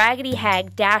seen the raggedy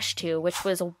hag dash to, which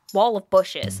was a wall of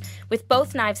bushes. With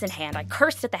both knives in hand, I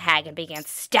cursed at the hag and began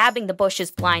stabbing the bushes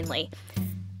blindly.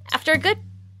 After a good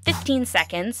 15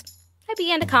 seconds, I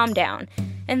began to calm down,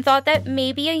 and thought that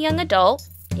maybe a young adult,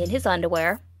 in his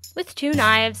underwear, with 2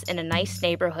 knives in a nice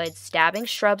neighborhood stabbing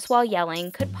shrubs while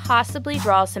yelling, could possibly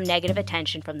draw some negative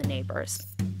attention from the neighbors.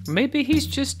 Maybe he's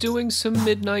just doing some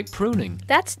midnight pruning.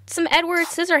 That's some Edward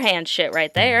Scissorhands shit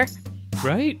right there.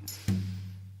 Right?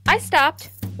 I stopped,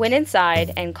 went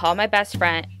inside, and called my best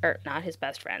friend, not his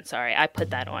best friend, sorry, I put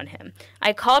that on him.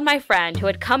 I called my friend who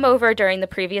had come over during the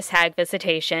previous hag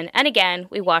visitation, and again,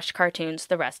 we watched cartoons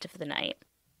the rest of the night.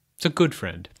 It's a good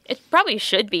friend. It probably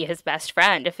should be his best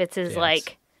friend if it's his,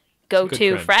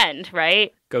 go-to friend,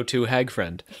 right? Go-to hag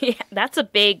friend. Yeah, that's a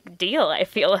big deal, I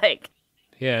feel like.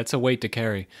 Yeah, it's a weight to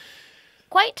carry.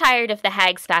 Quite tired of the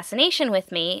hag's fascination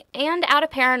with me, and out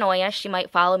of paranoia she might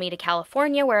follow me to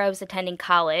California where I was attending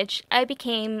college, I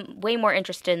became way more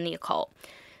interested in the occult.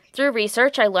 Through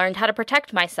research, I learned how to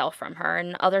protect myself from her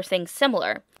and other things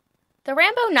similar. The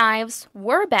Rambo knives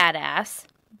were badass,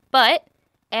 but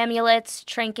amulets,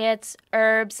 trinkets,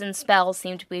 herbs, and spells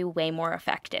seemed to be way more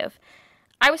effective.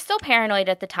 I was still paranoid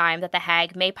at the time that the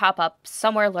hag may pop up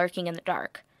somewhere lurking in the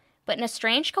dark. But in a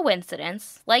strange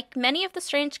coincidence, like many of the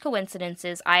strange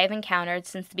coincidences I have encountered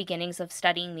since the beginnings of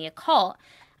studying the occult,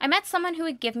 I met someone who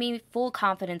would give me full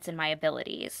confidence in my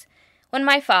abilities. When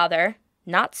my father,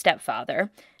 not stepfather,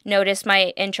 noticed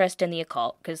my interest in the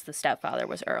occult, because the stepfather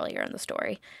was earlier in the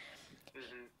story,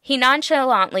 he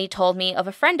nonchalantly told me of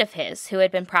a friend of his who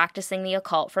had been practicing the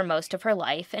occult for most of her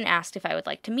life and asked if I would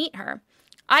like to meet her.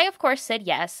 I, of course, said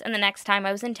yes, and the next time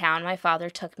I was in town, my father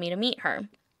took me to meet her.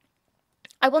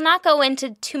 I will not go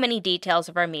into too many details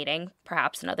of our meeting,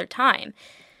 perhaps another time,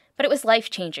 but it was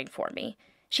life-changing for me.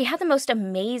 She had the most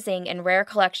amazing and rare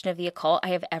collection of the occult I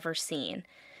have ever seen,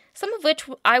 some of which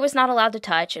I was not allowed to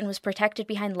touch and was protected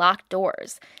behind locked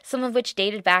doors, some of which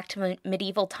dated back to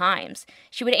medieval times.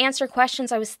 She would answer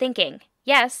questions I was thinking,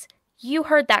 yes, you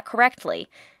heard that correctly.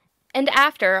 And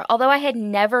after, although I had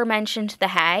never mentioned the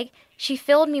hag, she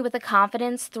filled me with the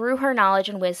confidence through her knowledge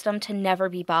and wisdom to never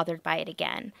be bothered by it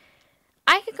again.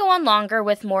 I could go on longer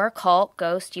with more occult,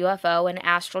 ghost, UFO, and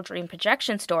astral dream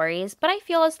projection stories, but I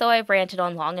feel as though I've ranted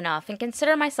on long enough and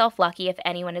consider myself lucky if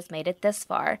anyone has made it this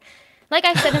far. Like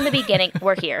I said in the beginning,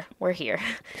 we're here. Like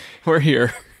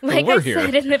I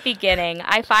said in the beginning,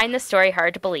 I find this story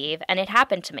hard to believe, and it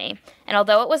happened to me. And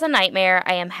although it was a nightmare,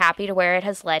 I am happy to where it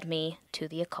has led me to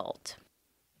the occult.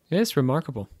 Yeah, it's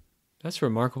remarkable. That's a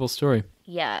remarkable story.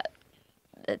 Yeah.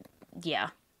 This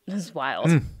is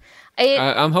wild.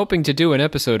 I'm hoping to do an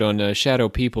episode on shadow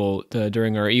people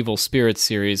during our Evil Spirits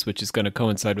series, which is going to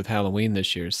coincide with Halloween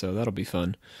this year, so that'll be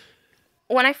fun.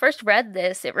 When I first read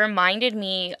this, it reminded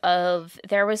me of,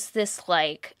 there was this,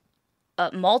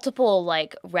 multiple,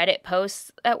 Reddit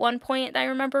posts at one point that I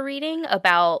remember reading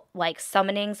about,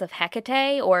 summonings of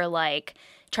Hecate, or,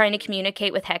 trying to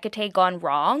communicate with Hecate gone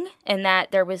wrong, and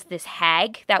that there was this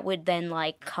hag that would then,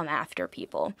 come after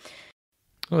people.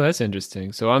 Well, that's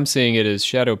interesting. So I'm seeing it as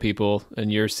shadow people,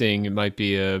 and you're seeing it might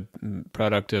be a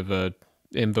product of a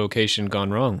invocation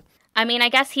gone wrong. I mean, I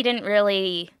guess he didn't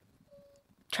really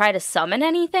try to summon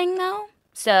anything, though.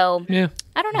 So, Yeah.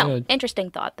 I don't know. Yeah. Interesting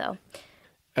thought, though.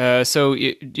 So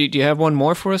do you have one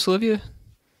more for us, Olivia?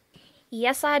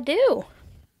 Yes, I do.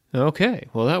 Okay,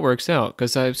 well that works out,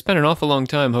 because I've spent an awful long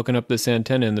time hooking up this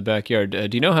antenna in the backyard. Do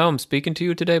you know how I'm speaking to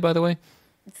you today, by the way?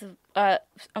 I'm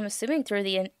assuming through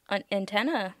the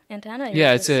antenna.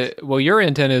 Yeah, well, your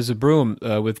antenna is a broom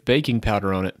with baking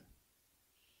powder on it.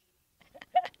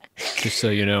 Just so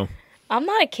you know. I'm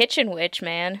not a kitchen witch,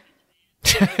 man.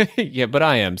 Yeah, but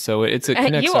I am, so it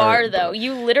connects. You are, though.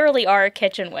 You literally are a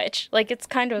kitchen witch. Like, it's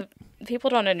kind of... People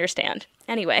don't understand.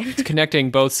 Anyway. It's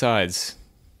connecting both sides.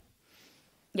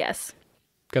 Yes.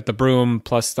 Got the broom,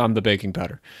 plus I'm the baking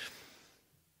powder.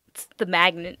 It's the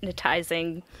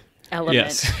magnetizing element.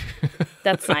 Yes.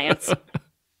 That's science.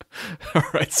 All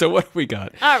right, so what have we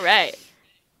got? All right.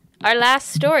 Our last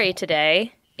story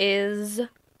today is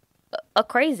a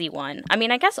crazy one. I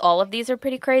mean, I guess all of these are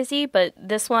pretty crazy, but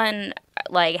this one,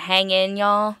 like, hang in,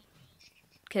 y'all,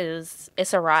 because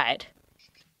it's a ride.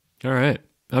 All right,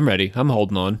 I'm ready. I'm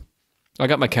holding on. I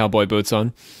got my cowboy boots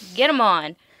on. Get them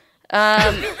on.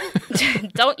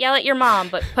 Don't yell at your mom,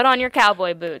 but put on your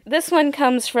cowboy boot. This one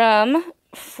comes from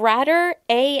Frater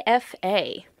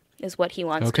AFA, is what he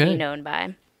wants to be known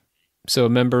by. So a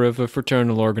member of a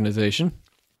fraternal organization.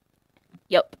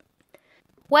 Yep.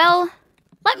 Well,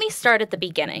 let me start at the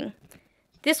beginning.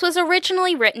 This was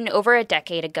originally written over a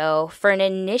decade ago for an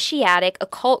initiatic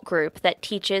occult group that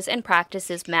teaches and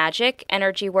practices magic,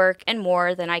 energy work, and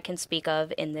more than I can speak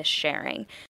of in this sharing.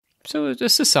 So a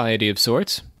society of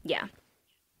sorts. Yeah.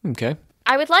 Okay.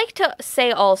 I would like to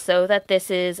say also that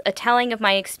this is a telling of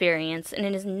my experience, and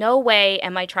in no way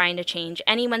am I trying to change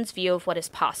anyone's view of what is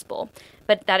possible,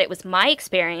 but that it was my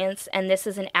experience, and this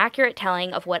is an accurate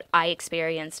telling of what I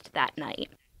experienced that night.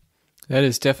 That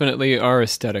is definitely our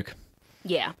aesthetic.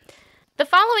 Yeah. The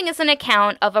following is an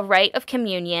account of a rite of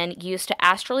communion used to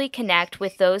astrally connect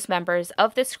with those members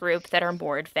of this group that are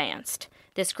more advanced.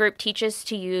 This group teaches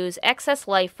to use excess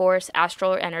life force,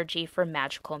 astral energy for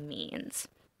magical means.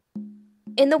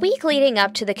 In the week leading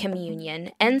up to the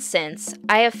communion, and since,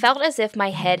 I have felt as if my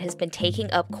head has been taking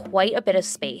up quite a bit of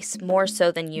space, more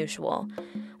so than usual.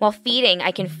 While feeding,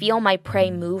 I can feel my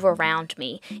prey move around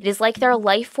me. It is like their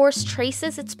life force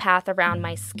traces its path around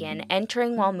my skin,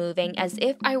 entering while moving, as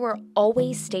if I were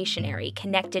always stationary,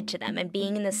 connected to them, and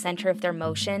being in the center of their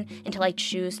motion until I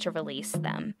choose to release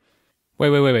them.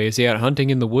 Wait. Is he out hunting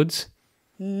in the woods?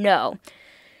 No.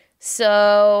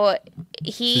 So,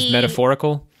 This is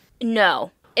metaphorical?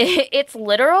 No. It's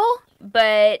literal,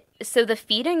 but so the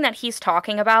feeding that he's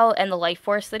talking about and the life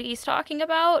force that he's talking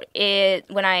about,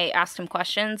 when I asked him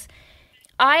questions,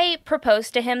 I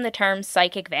proposed to him the term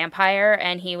psychic vampire,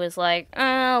 and he was like,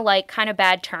 kind of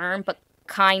bad term, but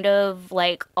kind of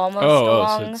like almost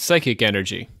along. So it's psychic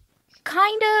energy.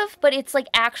 Kind of, but it's like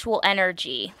actual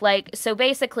energy. Like, so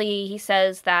basically he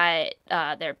says that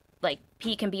they're like,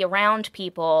 he can be around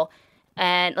people,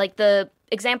 and like the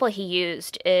example he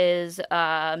used is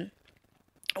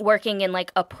working in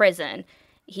like a prison.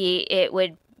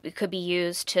 It could be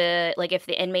used to, like, if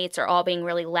the inmates are all being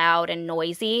really loud and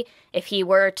noisy, if he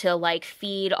were to like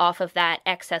feed off of that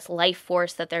excess life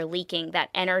force that they're leaking,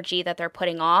 that energy that they're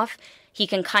putting off, he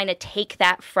can kind of take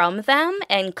that from them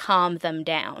and calm them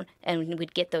down, and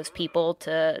would get those people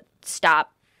to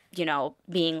stop,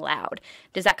 being loud.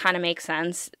 Does that kind of make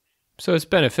sense? So it's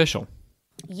beneficial.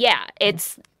 Yeah,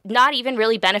 it's not even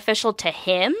really beneficial to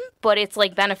him, but it's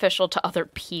like beneficial to other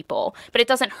people. But it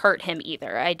doesn't hurt him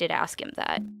either. I did ask him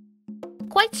that.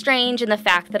 Quite strange in the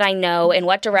fact that I know in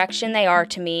what direction they are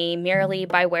to me merely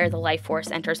by where the life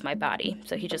force enters my body.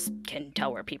 So he just can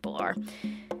tell where people are.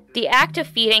 The act of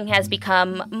feeding has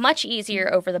become much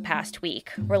easier over the past week.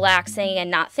 Relaxing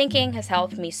and not thinking has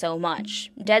helped me so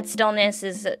much. Dead stillness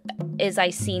is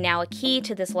I see now, a key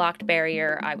to this locked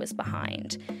barrier I was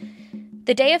behind.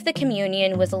 The day of the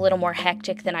communion was a little more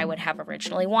hectic than I would have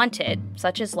originally wanted,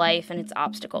 such is life and its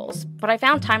obstacles, but I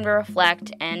found time to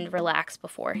reflect and relax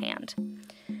beforehand.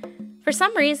 For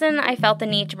some reason, I felt the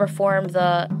need to perform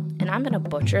and I'm going to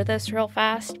butcher this real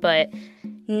fast, but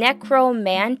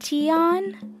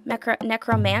necromantion?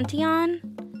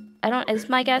 Is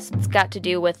my guess. It's got to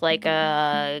do with like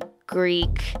a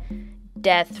Greek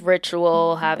death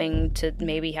ritual having to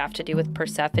do with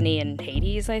Persephone and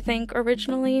Hades, I think,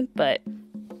 originally, but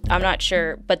I'm not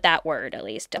sure, but that word at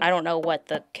least. I don't know what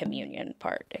the communion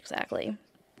part exactly,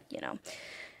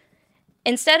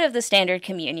 Instead of the standard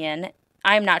communion,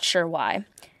 I'm not sure why.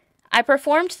 I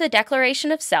performed the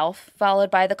declaration of self,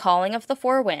 followed by the calling of the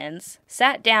four winds,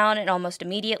 sat down, and almost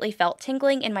immediately felt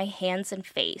tingling in my hands and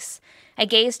face. I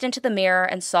gazed into the mirror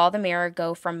and saw the mirror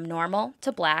go from normal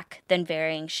to black, then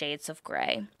varying shades of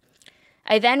gray.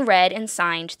 I then read and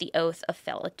signed the oath of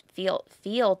I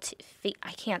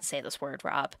can't say this word,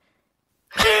 Rob.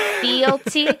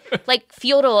 Fealty? Like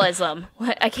feudalism.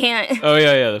 I can't. Oh,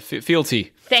 yeah, the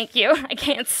fealty. Thank you. I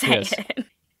can't say it.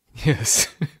 Yes.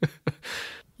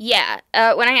 Yeah,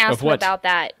 when I asked him about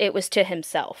that, it was to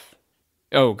himself.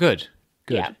 Oh, good.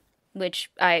 Yeah, which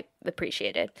I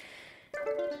appreciated.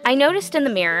 I noticed in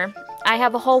the mirror, I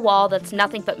have a whole wall that's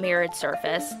nothing but mirrored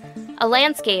surface, a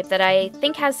landscape that I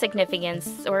think has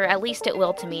significance, or at least it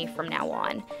will to me from now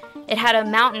on. It had a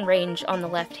mountain range on the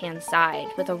left-hand side,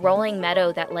 with a rolling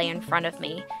meadow that lay in front of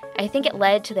me. I think it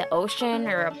led to the ocean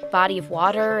or a body of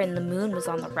water, and the moon was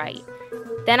on the right.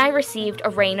 Then I received a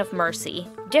rain of mercy,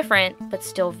 different, but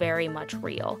still very much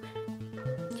real.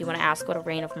 Do you want to ask what a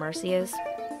rain of mercy is?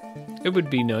 It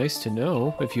would be nice to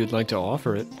know if you'd like to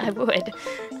offer it. I would.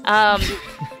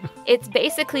 It's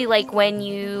basically like when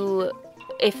when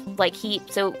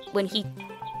he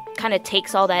kind of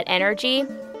takes all that energy,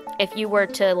 if you were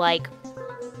to like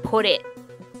put it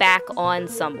back on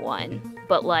someone,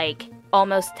 but like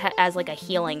almost as like a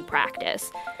healing practice.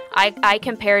 I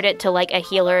compared it to like a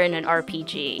healer in an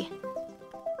RPG.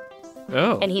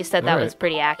 Oh. And he said that was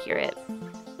pretty accurate.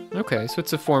 Okay, so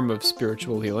it's a form of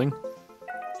spiritual healing.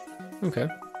 Okay.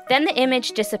 Then the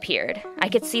image disappeared. I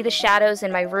could see the shadows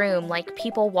in my room, like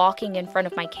people walking in front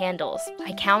of my candles.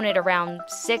 I counted around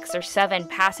 6 or 7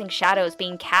 passing shadows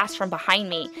being cast from behind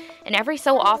me, and every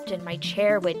so often my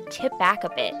chair would tip back a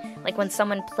bit, like when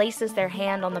someone places their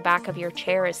hand on the back of your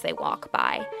chair as they walk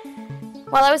by.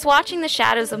 While I was watching the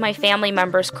shadows of my family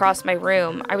members cross my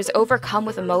room, I was overcome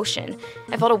with emotion.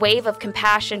 I felt a wave of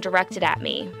compassion directed at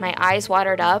me. My eyes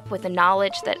watered up with the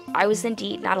knowledge that I was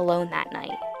indeed not alone that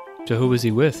night. So who was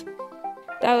he with?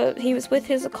 He was with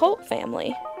his occult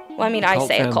family. Well, I mean, I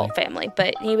say occult family,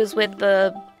 but he was with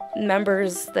the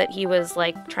members that he was,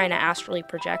 like, trying to astrally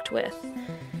project with.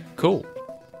 Cool.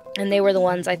 And they were the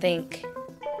ones, I think,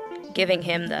 giving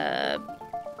him the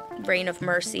rain of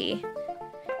mercy.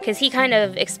 Because he kind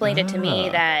of explained it to me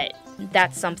that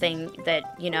that's something that,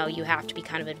 you have to be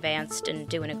kind of advanced and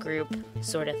do in a group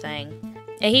sort of thing.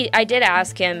 And I did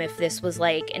ask him if this was,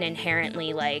 like, an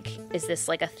inherently, like, is this,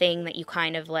 like, a thing that you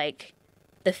kind of, like,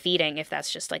 the feeding, if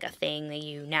that's just, like, a thing that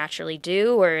you naturally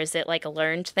do, or is it, like, a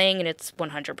learned thing, and it's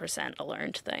 100% a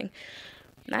learned thing.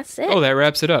 And that's it. Oh, that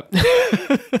wraps it up.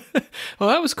 Well,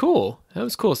 that was cool.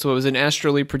 So it was an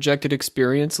astrally projected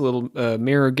experience, a little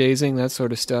mirror gazing, that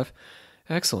sort of stuff.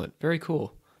 Excellent. Very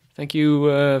cool. Thank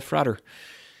you, Frater.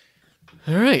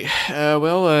 All right.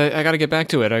 I got to get back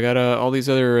to it. I got all these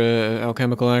other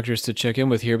alchemical actors to check in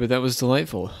with here, but that was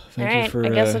delightful. Thank you for I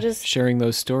guess I'll just sharing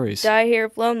those stories. Die here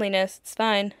of loneliness. It's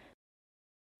fine.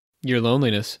 Your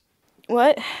loneliness?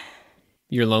 What?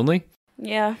 You're lonely?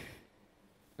 Yeah.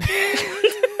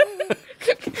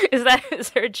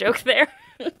 Is there a joke there?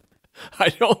 I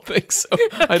don't think so.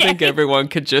 Okay. I think everyone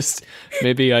could just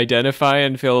maybe identify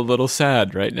and feel a little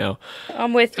sad right now.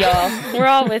 I'm with y'all. We're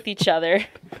all with each other.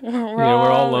 We're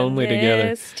all lonely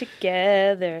together.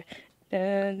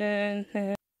 Dun, dun,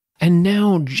 dun. And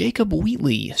now Jacob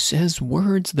Wheatley says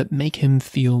words that make him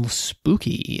feel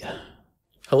spooky.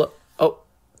 Hello? Oh,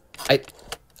 I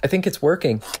think it's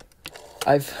working.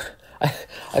 I've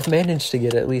managed to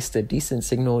get at least a decent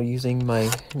signal using my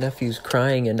nephew's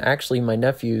crying and actually my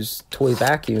nephew's toy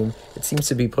vacuum. It seems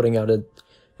to be putting out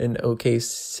an okay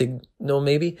signal,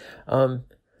 maybe. I'm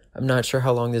not sure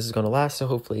how long this is going to last, so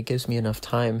hopefully it gives me enough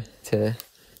time to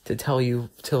tell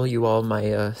you all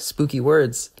my spooky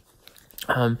words.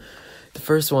 The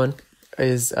first one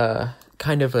is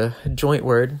kind of a joint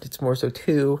word. It's more so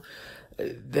two.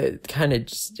 That kind of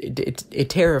just, it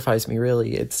terrifies me,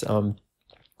 really. It's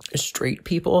straight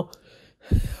people.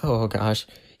 Oh gosh,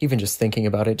 even just thinking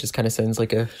about it just kind of sends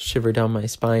like a shiver down my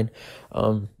spine.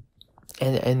 And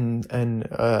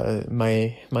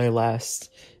my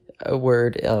last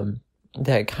word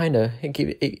that kind of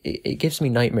it gives me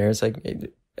nightmares. Like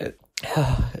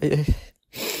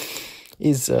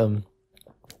is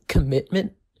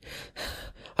commitment.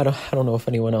 I don't know if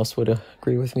anyone else would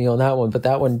agree with me on that one, but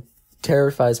that one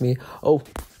terrifies me.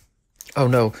 Oh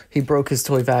no, he broke his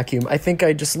toy vacuum. I think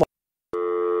I just...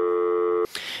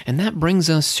 And that brings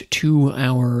us to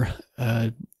our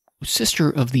sister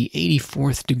of the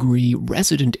 84th degree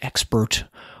resident expert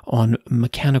on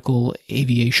mechanical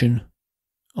aviation.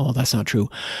 Oh, that's not true.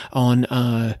 On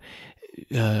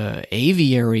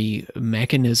aviary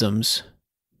mechanisms.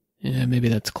 Yeah, maybe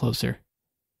that's closer.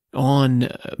 on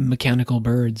mechanical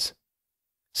birds.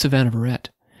 Savannah Barrett.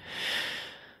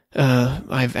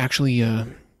 I've actually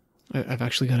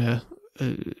got a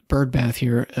bird bath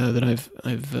here that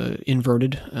I've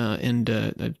inverted, and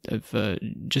I've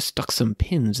just stuck some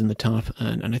pins in the top,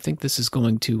 and I think this is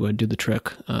going to do the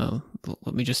trick.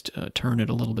 Let me just turn it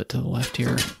a little bit to the left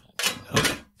here.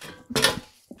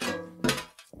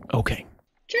 Okay.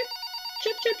 Chirp,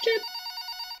 chirp, chirp, chirp.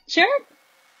 Chirp.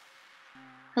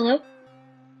 Hello?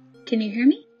 Can you hear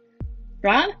me?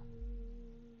 Rob?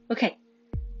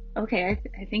 Okay,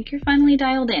 I think you're finally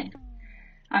dialed in.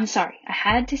 I'm sorry, I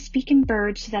had to speak in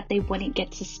birds so that they wouldn't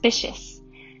get suspicious.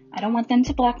 I don't want them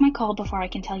to block my call before I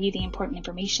can tell you the important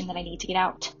information that I need to get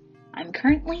out. I'm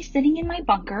currently sitting in my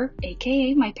bunker,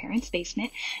 aka my parents'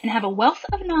 basement, and have a wealth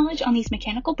of knowledge on these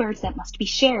mechanical birds that must be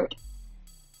shared.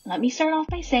 Let me start off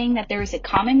by saying that there is a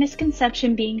common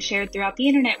misconception being shared throughout the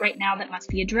internet right now that must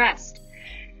be addressed.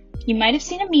 You might have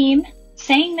seen a meme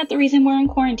saying that the reason we're in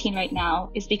quarantine right now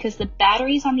is because the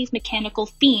batteries on these mechanical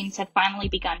fiends have finally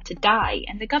begun to die,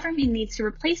 and the government needs to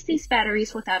replace these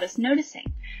batteries without us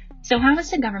noticing. So how is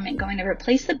the government going to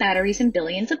replace the batteries in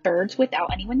billions of birds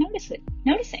without anyone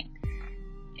noticing?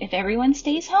 If everyone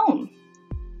stays home.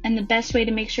 And the best way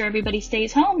to make sure everybody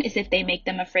stays home is if they make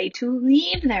them afraid to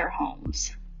leave their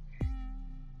homes.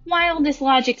 While this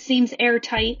logic seems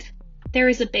airtight, there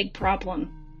is a big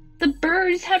problem. The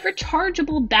birds have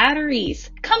rechargeable batteries.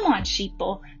 Come on,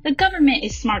 sheeple. The government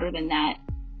is smarter than that.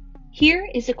 Here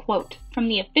is a quote from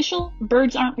the official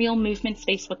Birds Aren't Real Movement's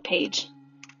Facebook page.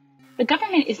 The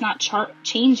government is not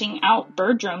changing out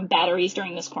bird drone batteries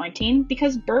during this quarantine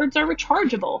because birds are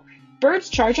rechargeable. Birds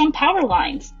charge on power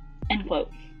lines. End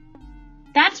quote.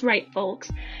 That's right,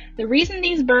 folks. The reason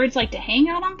these birds like to hang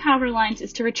out on power lines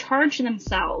is to recharge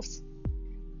themselves.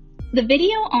 The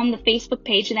video on the Facebook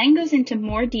page then goes into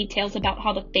more details about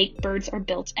how the fake birds are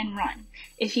built and run.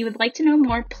 If you would like to know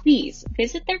more, please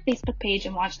visit their Facebook page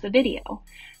and watch the video.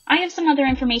 I have some other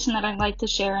information that I'd like to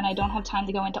share, and I don't have time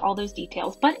to go into all those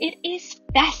details, but it is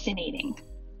fascinating.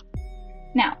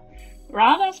 Now,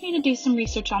 Rob asked me to do some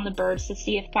research on the birds to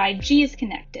see if 5G is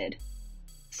connected.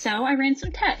 So I ran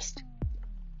some tests.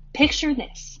 Picture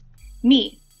this.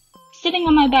 Me, sitting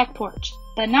on my back porch,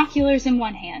 binoculars in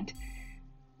one hand,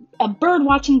 a bird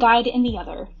watching guide in the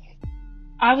other.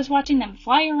 I was watching them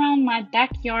fly around my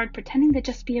backyard pretending to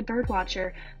just be a bird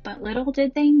watcher, but little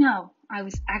did they know I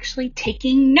was actually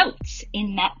taking notes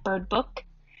in that bird book.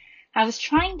 I was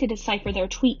trying to decipher their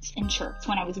tweets and chirps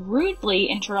when I was rudely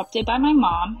interrupted by my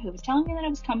mom, who was telling me that it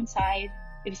was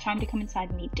time to come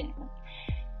inside and eat dinner.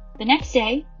 The next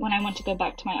day, when I went to go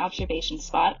back to my observation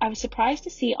spot, I was surprised to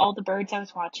see all the birds I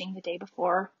was watching the day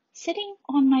before sitting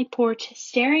on my porch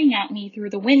staring at me through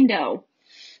the window.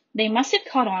 They must have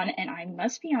caught on, and I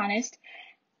must be honest,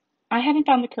 I haven't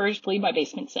found the courage to leave my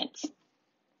basement since.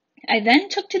 I then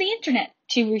took to the internet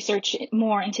to research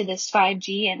more into this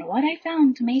 5G, and what I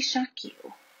found may shock you.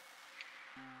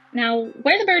 Now,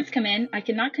 where the birds come in, I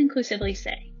cannot conclusively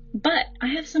say, but I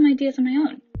have some ideas of my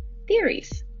own.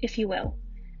 Theories, if you will.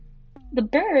 The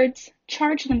birds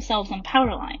charge themselves on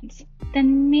power lines.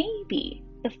 Then maybe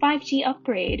the 5G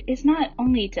upgrade is not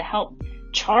only to help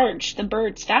charge the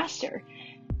birds faster.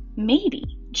 Maybe,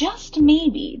 just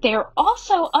maybe, they're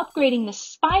also upgrading the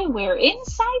spyware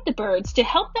inside the birds to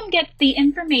help them get the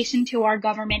information to our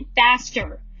government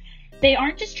faster. They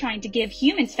aren't just trying to give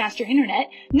humans faster internet.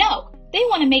 No, they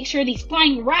want to make sure these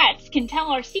flying rats can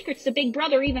tell our secrets to Big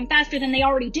Brother even faster than they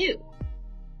already do.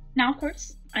 Now, of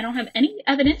course, I don't have any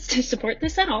evidence to support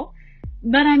this at all,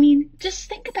 but I mean, just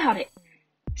think about it.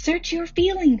 Search your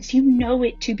feelings. You know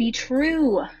it to be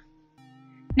true.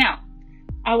 Now,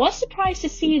 I was surprised to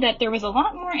see that there was a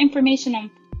lot more information on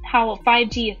how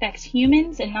 5G affects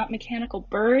humans and not mechanical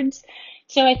birds,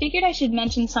 so I figured I should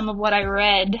mention some of what I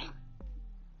read.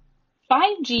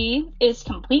 5G is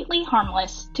completely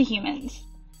harmless to humans.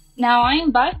 Now, I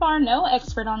am by far no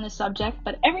expert on this subject,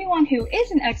 but everyone who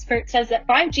is an expert says that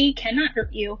 5G cannot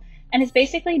hurt you, and is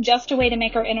basically just a way to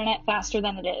make our internet faster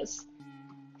than it is.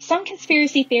 Some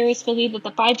conspiracy theorists believe that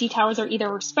the 5G towers are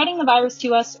either spreading the virus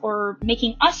to us or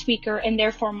making us weaker and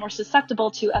therefore more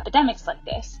susceptible to epidemics like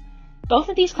this. Both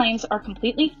of these claims are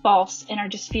completely false and are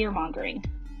just fear-mongering.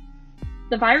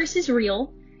 The virus is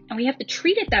real, and we have to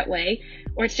treat it that way,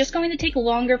 or it's just going to take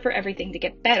longer for everything to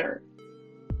get better.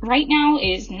 Right now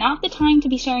is not the time to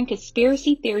be sharing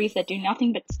conspiracy theories that do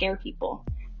nothing but scare people.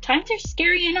 Times are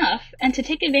scary enough, and to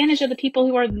take advantage of the people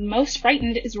who are the most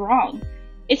frightened is wrong.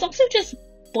 It's also just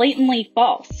blatantly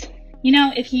false. You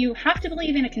know, if you have to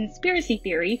believe in a conspiracy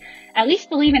theory, at least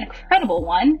believe in a credible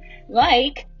one,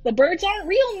 like the Birds Aren't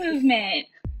Real movement.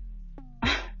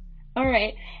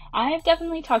 Alright, I've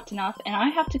definitely talked enough, and I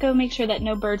have to go make sure that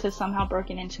no birds have somehow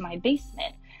broken into my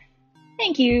basement.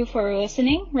 Thank you for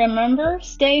listening. Remember,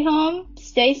 stay home,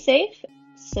 stay safe.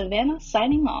 Savannah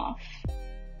signing off.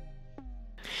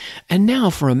 And now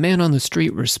for a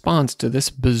man-on-the-street response to this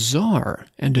bizarre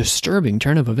and disturbing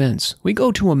turn of events, we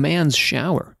go to a man's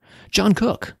shower. John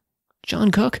Cook.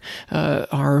 John Cook,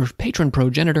 our patron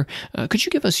progenitor, could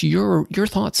you give us your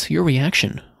thoughts, your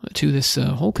reaction to this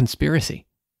whole conspiracy?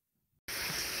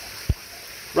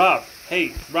 Rob,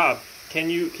 hey, Rob, can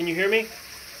you hear me?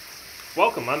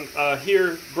 Welcome, I'm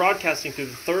here broadcasting through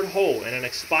the third hole in an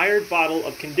expired bottle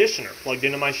of conditioner plugged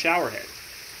into my shower head.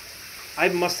 I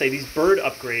must say, these bird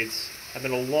upgrades have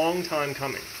been a long time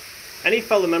coming. Any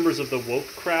fellow members of the woke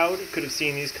crowd could have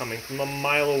seen these coming from a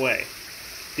mile away.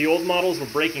 The old models were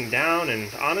breaking down, and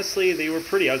honestly, they were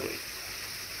pretty ugly.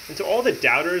 And to all the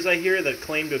doubters I hear that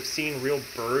claim to have seen real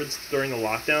birds during the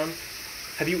lockdown,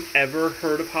 have you ever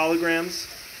heard of holograms?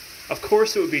 Of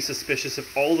course it would be suspicious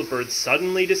if all the birds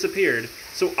suddenly disappeared,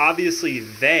 so obviously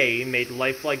they made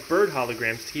lifelike bird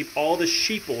holograms to keep all the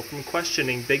sheeple from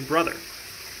questioning Big Brother.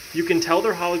 You can tell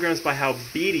they're holograms by how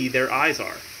beady their eyes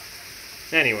are.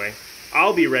 Anyway,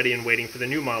 I'll be ready and waiting for the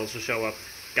new models to show up.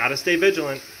 Gotta stay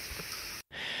vigilant.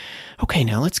 Okay,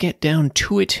 now let's get down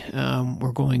to it.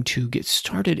 We're going to get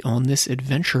started on this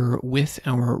adventure with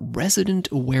our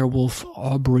resident werewolf,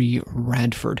 Aubrey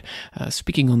Radford.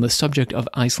 Speaking on the subject of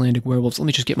Icelandic werewolves, let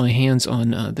me just get my hands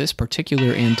on this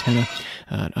particular antenna.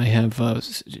 I have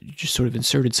just sort of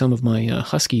inserted some of my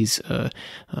Husky's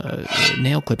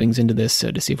nail clippings into this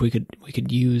to see if we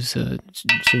could use sort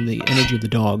of the energy of the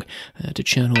dog to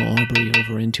channel Aubrey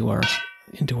over into our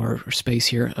space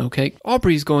here. Okay,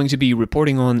 Aubrey's going to be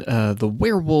reporting on the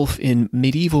werewolf in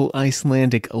medieval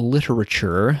Icelandic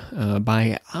literature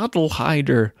by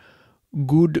Adelheider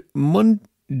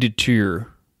Gudmundur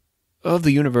of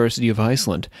the University of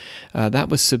Iceland. That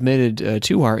was submitted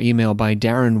to our email by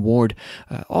Darren Ward.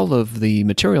 All of the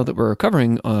material that we're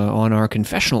covering on our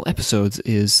confessional episodes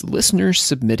is listener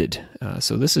submitted.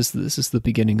 So this is the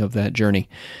beginning of that journey.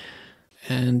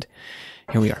 And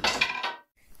here we are.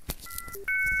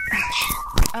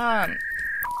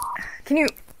 Can you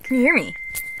hear me?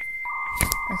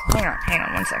 Okay, hang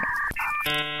on 1 second.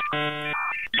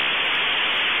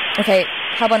 Okay,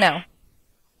 how about now?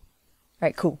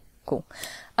 Alright, cool.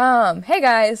 Hey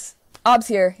guys, Obs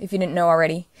here, if you didn't know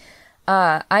already.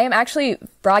 I am actually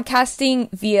broadcasting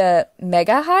via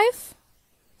Mega Hive,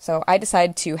 so I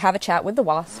decided to have a chat with the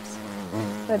wasps.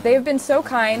 But they have been so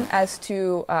kind as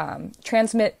to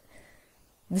transmit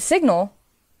the signal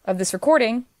of this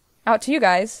recording out to you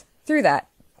guys through that.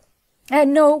 I had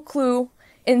no clue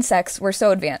insects were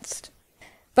so advanced.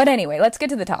 But anyway, let's get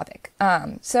to the topic.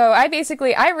 So I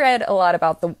read a lot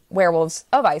about the werewolves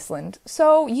of Iceland,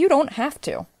 so you don't have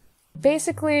to.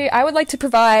 Basically, I would like to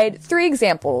provide 3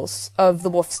 examples of the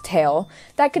wolf's tale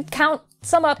that could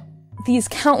sum up these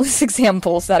countless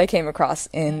examples that I came across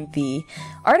in the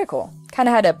article. Kind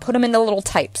of had to put them into little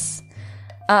types.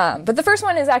 But the first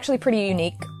one is actually pretty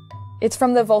unique. It's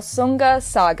from the Volsunga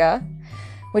Saga,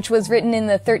 which was written in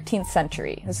the 13th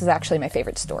century. This is actually my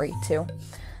favorite story, too.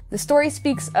 The story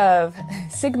speaks of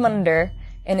Sigmundur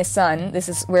and his son, this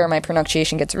is where my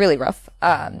pronunciation gets really rough,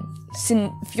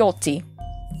 Sinfjolti.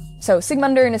 So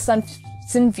Sigmundur and his son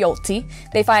Sinfjolti,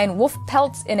 they find wolf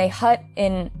pelts in a hut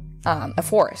in a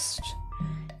forest.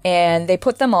 And they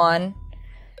put them on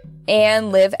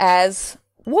and live as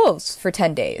wolves for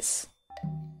 10 days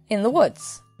in the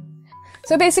woods.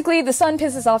 So basically, the son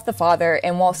pisses off the father,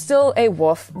 and while still a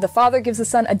wolf, the father gives the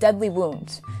son a deadly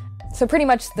wound. So pretty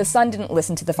much, the son didn't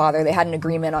listen to the father. They had an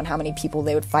agreement on how many people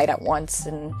they would fight at once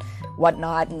and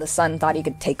whatnot, and the son thought he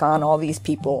could take on all these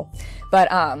people.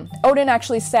 But Odin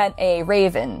actually sent a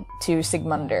raven to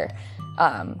Sigmundur.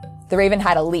 The raven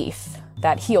had a leaf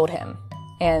that healed him,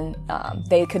 and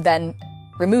they could then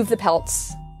remove the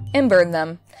pelts and burn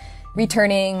them,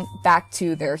 returning back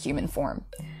to their human form.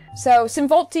 So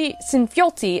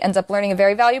Sinfjolti ends up learning a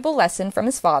very valuable lesson from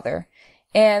his father,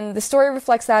 and the story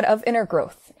reflects that of inner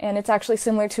growth, and it's actually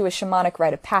similar to a shamanic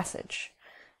rite of passage,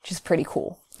 which is pretty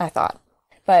cool, I thought.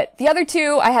 But the other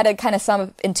 2, I had to kind of sum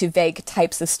up into vague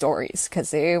types of stories,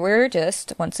 because they were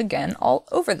just, once again, all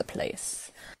over the place.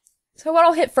 So what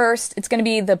I'll hit first, it's going to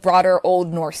be the broader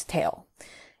Old Norse tale.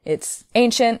 It's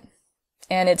ancient,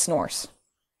 and it's Norse.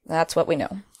 That's what we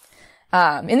know.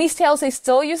 In these tales, they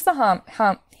still use the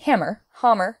hammer.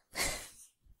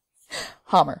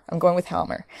 I'm going with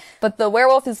hammer. But the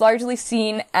werewolf is largely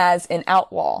seen as an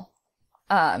outlaw.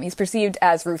 He's perceived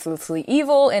as ruthlessly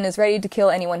evil and is ready to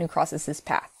kill anyone who crosses his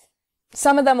path.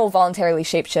 Some of them will voluntarily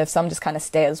shapeshift, some just kind of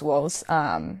stay as wolves.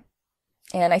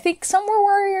 And I think some were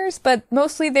warriors, but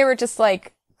mostly they were just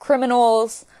like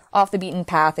criminals off the beaten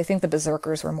path. I think the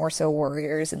berserkers were more so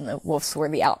warriors and the wolves were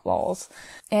the outlaws.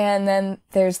 And then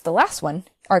there's the last one,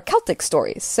 are Celtic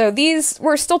stories. So these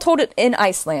were still told in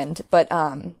Iceland, but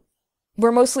are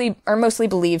mostly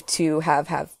believed to have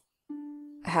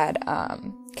had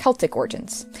Celtic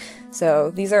origins.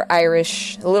 So these are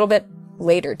Irish, a little bit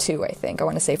later too, I think. I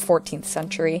want to say 14th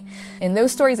century. And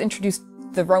those stories introduced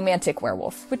the romantic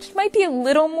werewolf, which might be a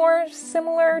little more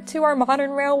similar to our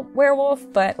modern werewolf,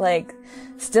 but like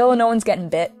still no one's getting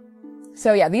bit.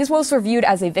 So yeah, these wolves were viewed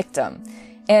as a victim,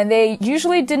 and they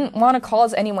usually didn't want to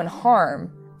cause anyone harm,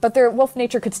 but their wolf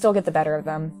nature could still get the better of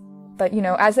them. But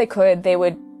as they could, they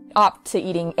would opt to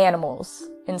eating animals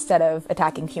instead of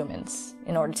attacking humans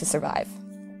in order to survive.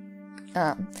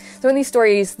 So in these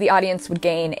stories, the audience would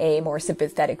gain a more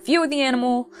sympathetic view of the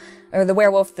animal, or the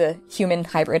werewolf, the human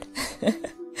hybrid.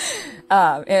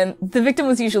 And the victim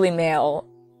was usually male,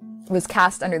 was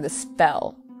cast under the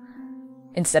spell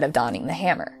instead of donning the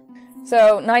hammer.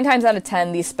 So 9 times out of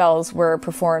 10, these spells were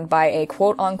performed by a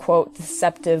quote-unquote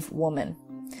deceptive woman.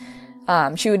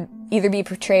 She would either be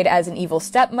portrayed as an evil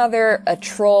stepmother, a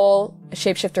troll, a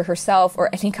shapeshifter herself, or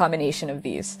any combination of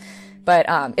these. But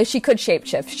if she could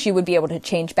shapeshift, she would be able to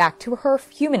change back to her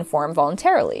human form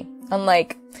voluntarily,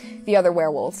 unlike the other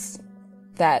werewolves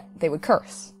that they would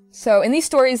curse. So in these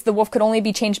stories, the wolf could only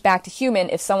be changed back to human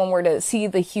if someone were to see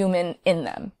the human in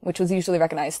them, which was usually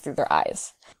recognized through their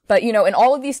eyes. But, in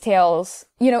all of these tales,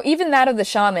 even that of the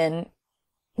shaman,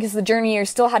 because the journeyers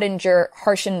still had to endure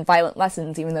harsh and violent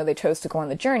lessons, even though they chose to go on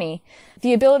the journey,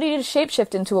 the ability to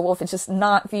shapeshift into a wolf is just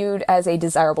not viewed as a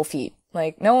desirable feat.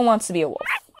 Like, no one wants to be a wolf.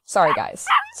 Sorry, guys.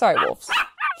 Sorry, wolves.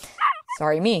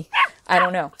 Sorry, me. I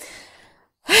don't know.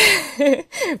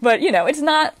 But, it's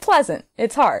not pleasant.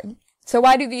 It's hard. So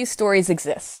why do these stories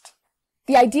exist?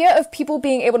 The idea of people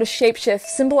being able to shapeshift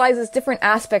symbolizes different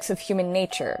aspects of human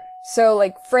nature. So,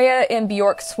 like, Freya and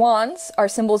Bjork swans are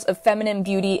symbols of feminine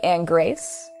beauty and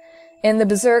grace. And the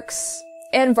berserks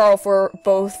and Varulfur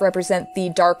both represent the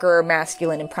darker,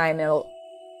 masculine, and primal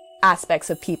aspects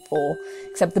of people,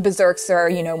 except the berserks are,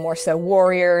 more so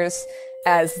warriors,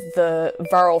 as the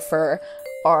Varulfur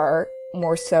are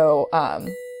more so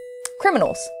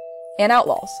criminals and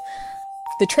outlaws.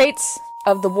 The traits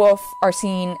of the wolf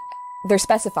they're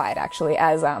specified actually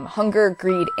as hunger,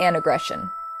 greed, and aggression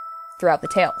throughout the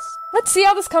tales. Let's see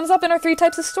how this comes up in our 3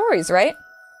 types of stories, right?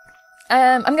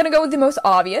 I'm gonna go with the most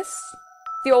obvious,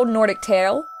 the old Nordic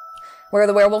tale, where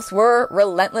the werewolves were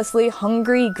relentlessly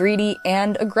hungry, greedy,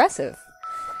 and aggressive.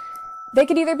 They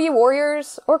could either be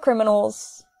warriors or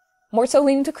criminals, more so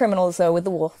leaning to criminals though with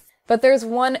the wolf. But there's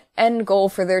one end goal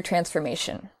for their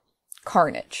transformation: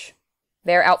 carnage.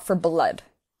 They're out for blood.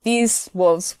 These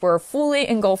wolves were fully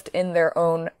engulfed in their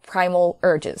own primal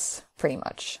urges, pretty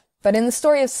much. But in the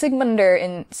story of Sigmundur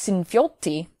and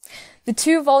Sinfjotli, the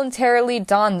two voluntarily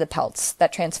donned the pelts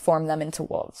that transformed them into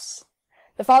wolves.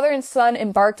 The father and son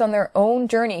embarked on their own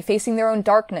journey, facing their own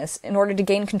darkness in order to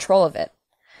gain control of it.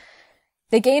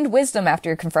 They gained wisdom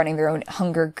after confronting their own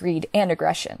hunger, greed, and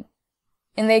aggression.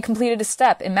 And they completed a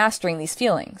step in mastering these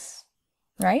feelings.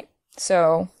 Right?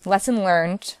 So, lesson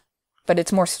learned, but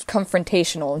it's more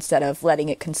confrontational instead of letting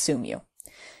it consume you.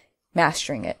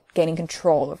 Mastering it, gaining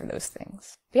control over those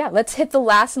things. But yeah, let's hit the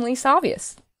last and least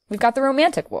obvious. We've got the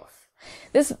romantic wolf.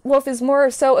 This wolf is more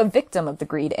so a victim of the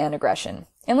greed and aggression.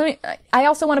 And I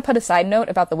also want to put a side note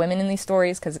about the women in these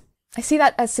stories, because I see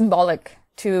that as symbolic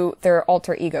to their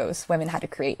alter egos women had to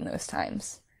create in those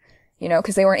times.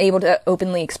 Because they weren't able to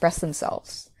openly express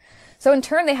themselves. So in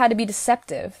turn, they had to be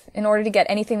deceptive in order to get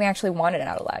anything they actually wanted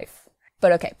out of life.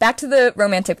 But okay, back to the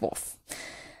romantic wolf.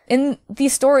 In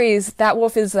these stories, that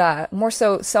wolf is more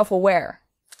so self-aware.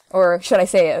 Or should I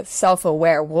say a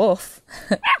self-aware wolf?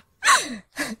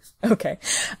 Okay.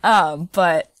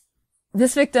 But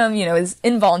this victim, is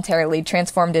involuntarily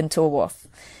transformed into a wolf.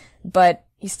 But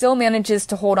he still manages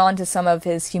to hold on to some of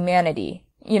his humanity,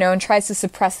 and tries to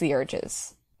suppress the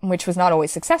urges, which was not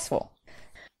always successful.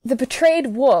 The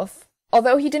betrayed wolf,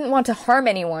 although he didn't want to harm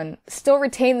anyone, still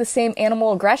retained the same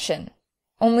animal aggression.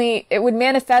 Only it would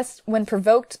manifest when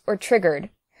provoked or triggered,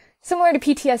 similar to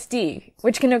PTSD,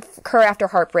 which can occur after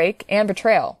heartbreak and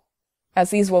betrayal,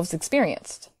 as these wolves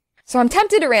experienced. So I'm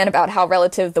tempted to rant about how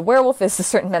relative the werewolf is to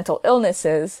certain mental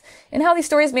illnesses, and how these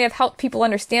stories may have helped people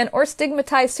understand or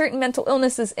stigmatize certain mental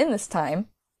illnesses in this time.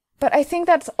 But I think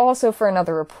that's also for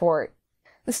another report.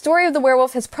 The story of the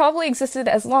werewolf has probably existed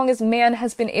as long as man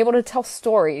has been able to tell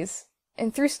stories.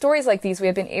 And through stories like these, we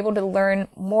have been able to learn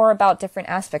more about different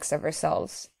aspects of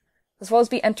ourselves, as well as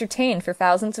be entertained for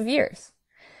thousands of years,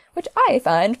 which I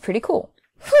find pretty cool.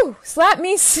 Whew, slap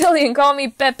me silly and call me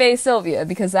Pepe Sylvia,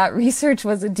 because that research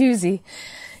was a doozy,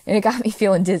 and it got me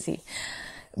feeling dizzy.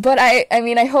 But I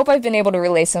hope I've been able to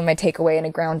relay some of my takeaway in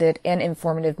a grounded and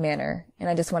informative manner. And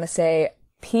I just want to say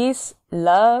peace,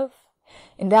 love,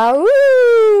 and ahoo!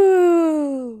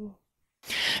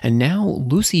 And now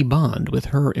Lucy Bond with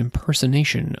her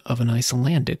impersonation of an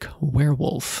Icelandic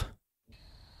werewolf.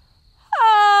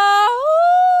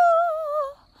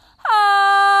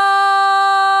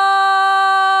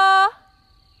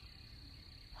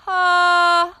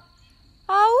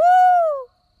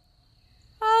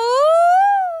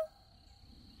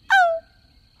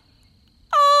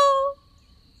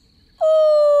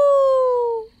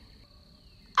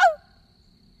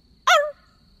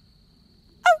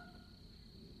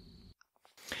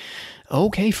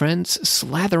 Okay, friends,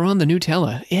 slather on the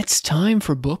Nutella. It's time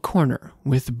for Book Corner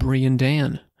with Bree and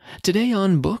Dan. Today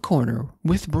on Book Corner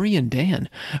with Bree and Dan,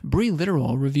 Bree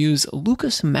Literal reviews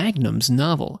Lucas Magnum's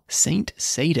novel Saint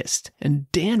Sadist,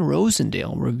 and Dan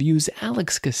Rosendale reviews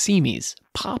Alex Cassimi's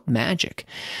Pop Magic.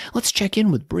 Let's check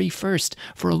in with Bree first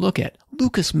for a look at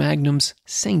Lucas Magnum's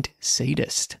Saint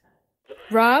Sadist.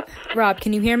 Rob,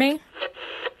 can you hear me?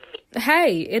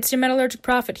 Hey, it's your metallurgic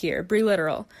prophet here, Bree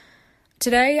Literal.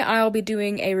 Today, I'll be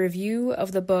doing a review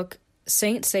of the book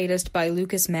Saint Sadist by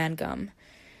Lucas Mangum.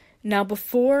 Now,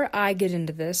 before I get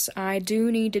into this, I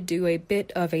do need to do a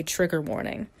bit of a trigger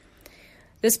warning.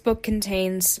 This book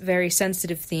contains very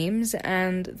sensitive themes,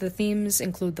 and the themes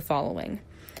include the following: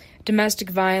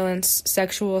 domestic violence,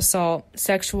 sexual assault,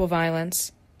 sexual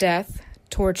violence, death,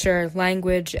 torture,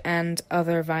 language, and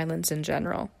other violence in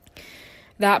general.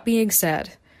 That being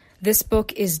said, this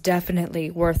book is definitely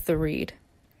worth the read.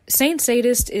 Saint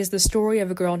Sadist is the story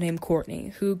of a girl named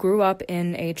Courtney, who grew up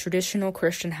in a traditional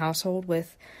Christian household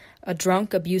with a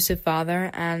drunk, abusive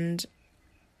father and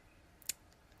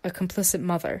a complicit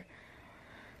mother.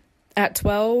 At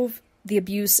 12, the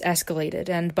abuse escalated,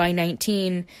 and by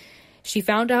 19, she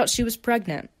found out she was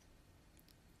pregnant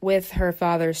with her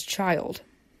father's child.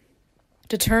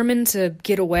 Determined to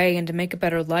get away and to make a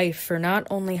better life for not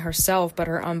only herself but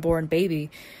her unborn baby,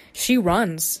 she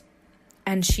runs.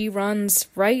 And she runs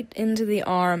right into the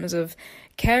arms of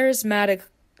charismatic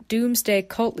doomsday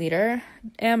cult leader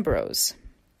Ambrose.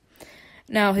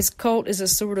 Now, his cult is a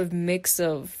sort of mix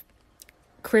of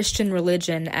Christian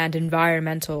religion and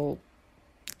environmental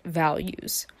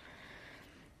values.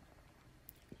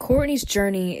 Courtney's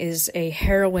journey is a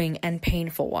harrowing and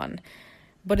painful one,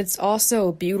 but it's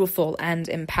also beautiful and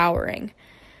empowering.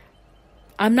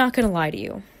 I'm not going to lie to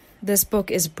you. This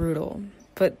book is brutal,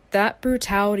 but that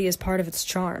brutality is part of its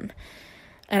charm.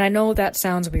 And I know that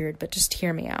sounds weird, but just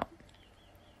hear me out.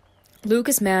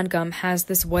 Lucas Mangum has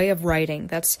this way of writing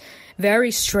that's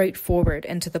very straightforward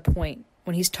and to the point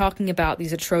when he's talking about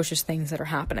these atrocious things that are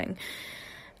happening.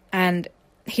 And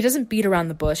he doesn't beat around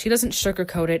the bush. He doesn't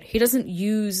sugarcoat it. He doesn't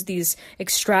use these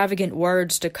extravagant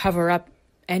words to cover up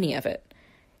any of it.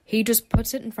 He just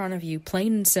puts it in front of you,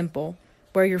 plain and simple,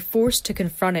 where you're forced to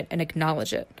confront it and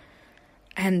acknowledge it.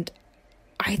 And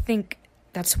I think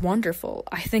that's wonderful.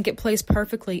 I think it plays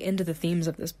perfectly into the themes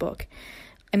of this book.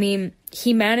 I mean,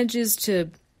 he manages to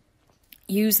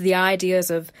use the ideas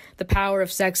of the power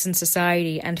of sex in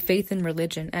society and faith in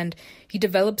religion, and he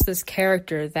develops this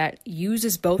character that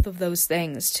uses both of those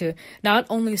things to not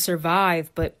only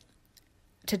survive, but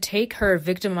to take her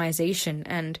victimization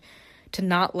and to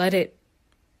not let it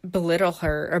belittle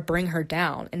her or bring her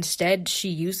down. Instead, she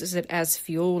uses it as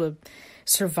fuel to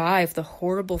survive the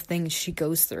horrible things she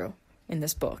goes through in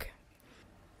this book.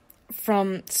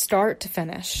 From start to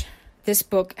finish, this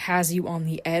book has you on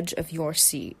the edge of your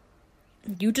seat.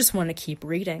 You just want to keep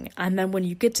reading, and then when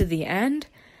you get to the end,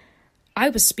 I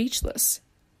was speechless.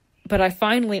 But I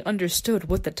finally understood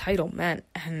what the title meant,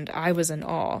 and I was in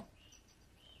awe.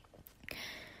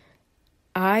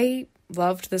 I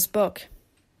loved this book.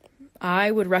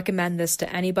 I would recommend this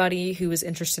to anybody who is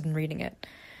interested in reading it.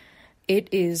 It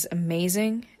is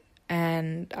amazing,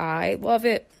 and I love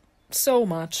it so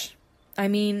much. I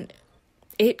mean,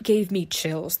 it gave me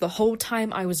chills. The whole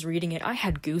time I was reading it, I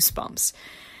had goosebumps.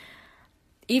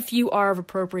 If you are of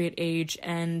appropriate age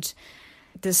and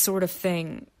this sort of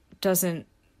thing doesn't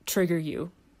trigger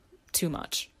you too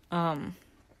much,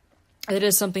 it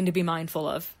is something to be mindful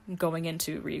of going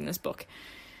into reading this book.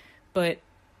 But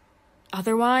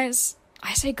otherwise,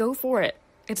 I say go for it.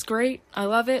 It's great. I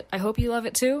love it. I hope you love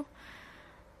it too.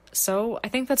 So I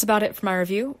think that's about it for my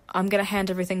review. I'm going to hand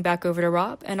everything back over to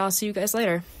Rob, and I'll see you guys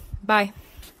later. Bye.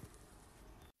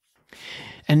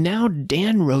 And now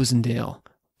Dan Rosendale,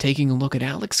 taking a look at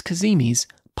Alex Cassimi's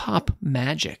Pop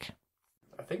Magic.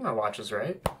 I think my watch is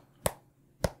right.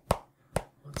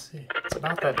 Let's see. It's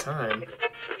about that time.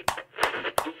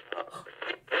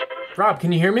 Rob,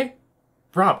 can you hear me?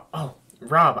 Rob,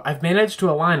 I've managed to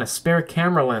align a spare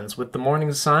camera lens with the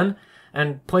morning sun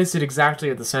and place it exactly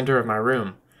at the center of my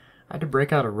room. I had to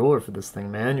break out a ruler for this thing,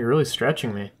 man. You're really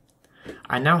stretching me.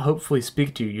 I now hopefully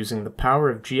speak to you using the power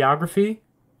of geography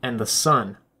and the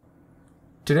sun.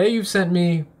 Today you've sent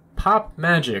me Pop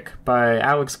Magic by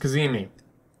Alex Kazemi.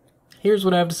 Here's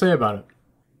what I have to say about it.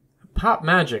 Pop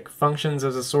Magic functions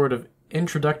as a sort of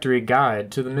introductory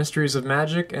guide to the mysteries of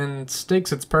magic and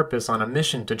stakes its purpose on a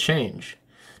mission to change.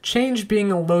 Change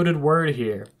being a loaded word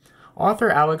here. Author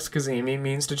Alex Kazemi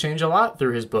means to change a lot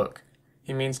through his book.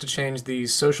 He means to change the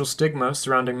social stigma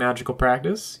surrounding magical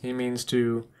practice. He means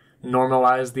to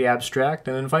normalize the abstract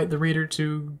and invite the reader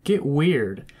to get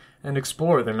weird and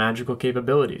explore their magical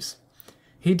capabilities.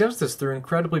 He does this through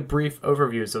incredibly brief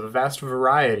overviews of a vast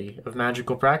variety of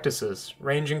magical practices,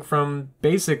 ranging from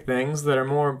basic things that are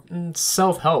more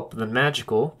self-help than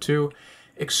magical, to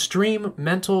extreme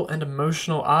mental and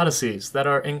emotional odysseys that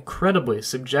are incredibly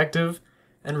subjective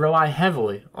and rely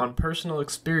heavily on personal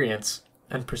experience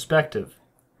and perspective.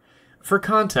 For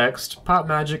context, pop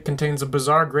magic contains a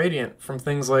bizarre gradient from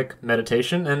things like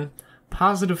meditation and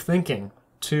positive thinking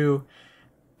to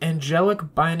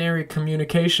angelic binary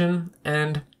communication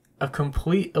and a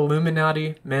complete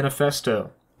Illuminati manifesto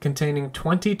containing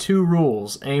 22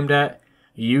 rules aimed at,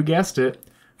 you guessed it,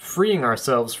 freeing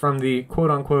ourselves from the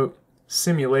quote-unquote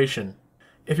simulation.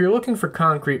 If you're looking for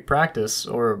concrete practice,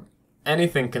 or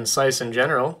anything concise in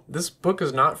general, this book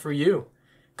is not for you.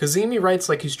 Kazemi writes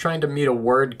like he's trying to meet a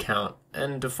word count,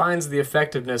 and defines the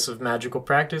effectiveness of magical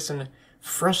practice in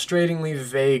frustratingly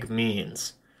vague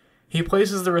means. He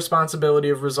places the responsibility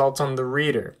of results on the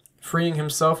reader, freeing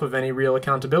himself of any real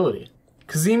accountability.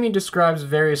 Kazemi describes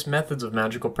various methods of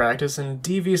magical practice in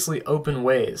deviously open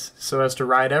ways, so as to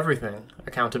ride everything,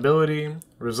 accountability,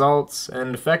 results,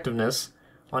 and effectiveness,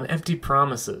 on empty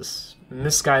promises,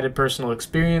 misguided personal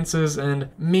experiences, and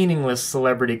meaningless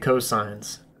celebrity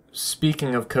cosigns.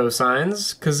 Speaking of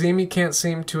cosigns, Kazemi can't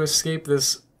seem to escape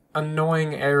this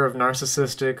annoying air of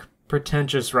narcissistic,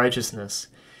 pretentious righteousness.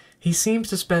 He seems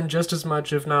to spend just as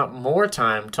much, if not more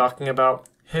time, talking about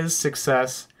his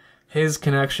success, his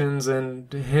connections,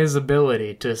 and his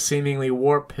ability to seemingly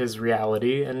warp his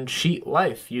reality and cheat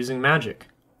life using magic.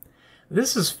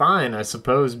 This is fine, I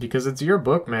suppose, because it's your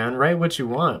book, man. Write what you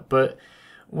want, but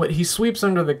what he sweeps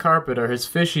under the carpet are his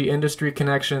fishy industry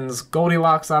connections,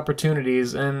 Goldilocks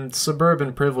opportunities, and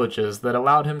suburban privileges that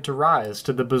allowed him to rise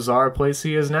to the bizarre place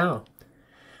he is now.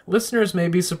 Listeners may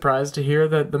be surprised to hear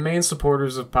that the main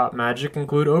supporters of pop magic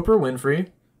include Oprah Winfrey,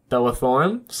 Bella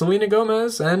Thorne, Selena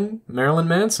Gomez, and Marilyn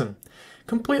Manson.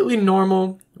 Completely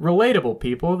normal, relatable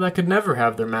people that could never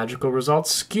have their magical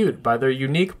results skewed by their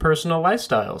unique personal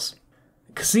lifestyles.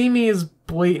 Kazemi is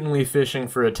blatantly fishing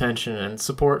for attention and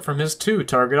support from his two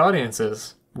target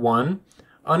audiences. 1,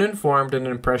 uninformed and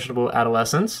impressionable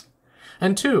adolescents,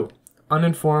 and 2,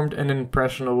 uninformed and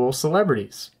impressionable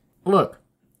celebrities. Look,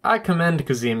 I commend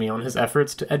Kazemi on his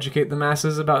efforts to educate the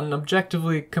masses about an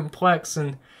objectively complex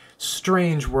and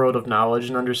strange world of knowledge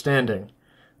and understanding.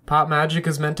 Pop magic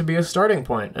is meant to be a starting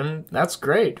point, and that's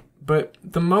great, but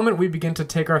the moment we begin to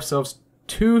take ourselves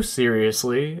too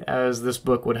seriously, as this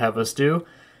book would have us do,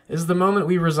 is the moment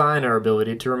we resign our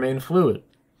ability to remain fluid.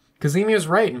 Kazemi is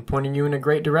right in pointing you in a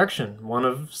great direction, one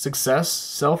of success,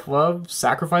 self-love,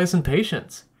 sacrifice, and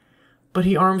patience. But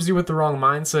he arms you with the wrong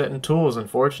mindset and tools,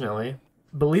 unfortunately.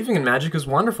 Believing in magic is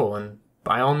wonderful, and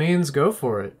by all means, go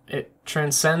for it. It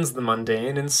transcends the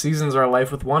mundane and seasons our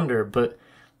life with wonder, but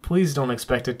please don't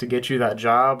expect it to get you that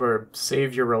job or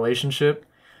save your relationship.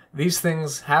 These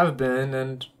things have been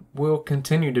and will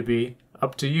continue to be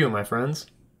up to you, my friends.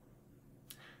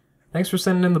 Thanks for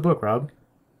sending in the book, Rob.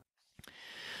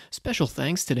 Special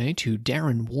thanks today to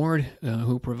Darren Ward,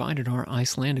 who provided our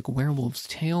Icelandic werewolves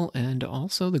tale, and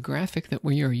also the graphic that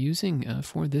we are using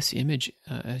for this image,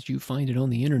 as you find it on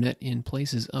the internet in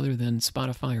places other than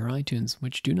Spotify or iTunes,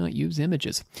 which do not use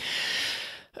images.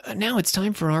 Now it's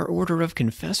time for our Order of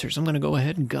Confessors. I'm going to go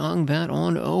ahead and gong that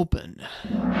on open.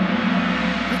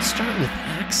 Let's start with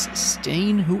Axe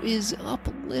Stain, who is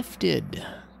uplifted.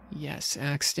 Yes,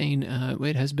 Axe Stain,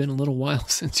 it has been a little while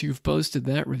since you've posted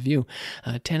that review.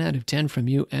 10 out of 10 from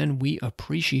you, and we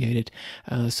appreciate it.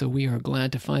 So we are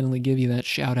glad to finally give you that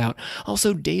shout out.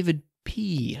 Also, David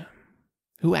P.,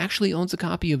 who actually owns a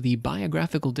copy of the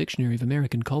Biographical Dictionary of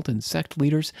American Cult and Sect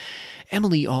Leaders.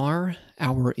 Emily R.,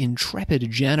 our intrepid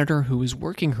janitor who is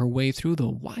working her way through the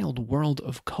wild world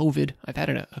of COVID. I've had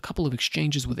a couple of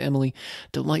exchanges with Emily,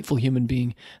 delightful human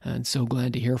being, and so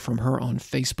glad to hear from her on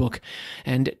Facebook.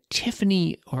 And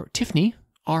Tiffany,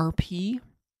 RP,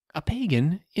 a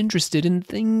pagan interested in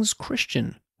things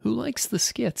Christian, who likes the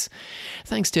skits.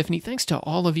 Thanks, Tiffany. Thanks to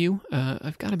all of you.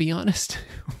 I've got to be honest.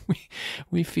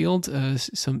 we field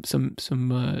some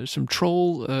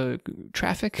troll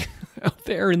traffic out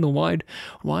there in the wide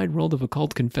world of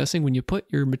occult confessing. When you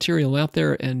put your material out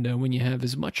there, and when you have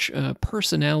as much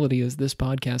personality as this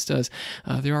podcast does,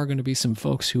 there are going to be some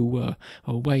folks who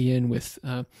weigh in with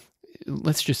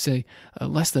let's just say,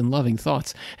 less than loving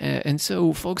thoughts. And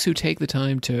so folks who take the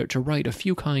time to write a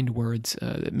few kind words,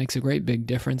 it makes a great big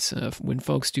difference. When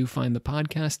folks do find the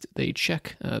podcast, they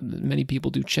check, many people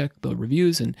do check the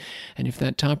reviews, and if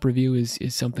that top review is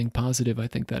something positive, I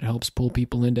think that helps pull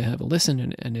people in to have a listen,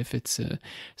 and if it's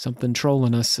something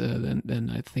trolling us,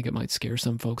 then I think it might scare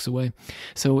some folks away.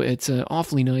 So it's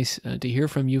awfully nice to hear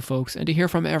from you folks, and to hear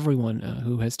from everyone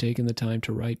who has taken the time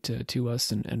to write to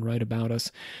us and write about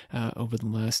us over the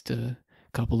last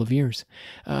couple of years.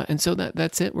 And so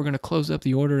that's it. We're going to close up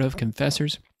the order of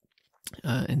confessors.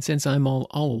 And since I'm all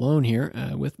alone here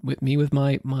with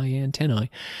my antennae,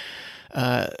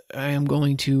 I am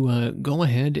going to go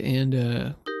ahead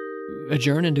and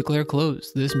adjourn and declare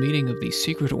closed this meeting of the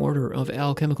Secret Order of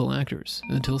Alchemical Actors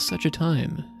until such a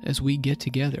time as we get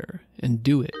together and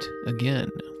do it again.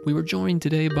 We were joined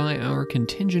today by our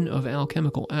contingent of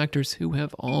alchemical actors who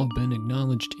have all been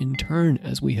acknowledged in turn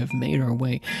as we have made our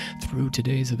way through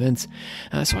today's events.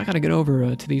 So I gotta get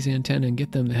over to these antennae and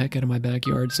get them the heck out of my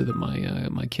backyard so that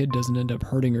my kid doesn't end up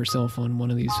hurting herself on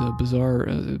one of these bizarre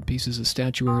pieces of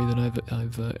statuary that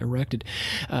I've erected.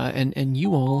 And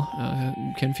you all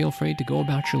can feel free to go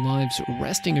about your lives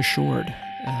resting assured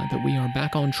that we are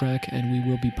back on track, and we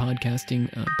will be podcasting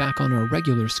back on our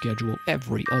regular schedule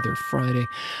every other Friday,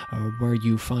 where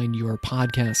you find your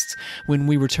podcasts. When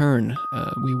we return,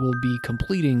 we will be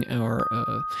completing our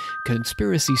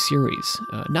conspiracy series,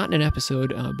 not in an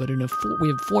episode, but we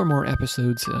have 4 more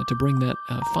episodes to bring that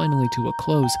finally to a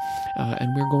close,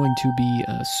 and we're going to be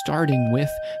starting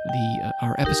with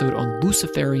our episode on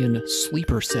Luciferian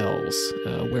sleeper cells,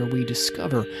 where we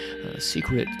discover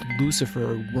secret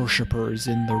Lucifer worshippers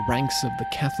in the ranks of the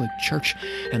Catholic Church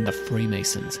and the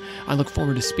Freemasons. I look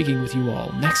forward to speaking with you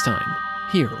all next time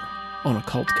here on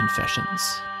Occult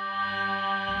Confessions.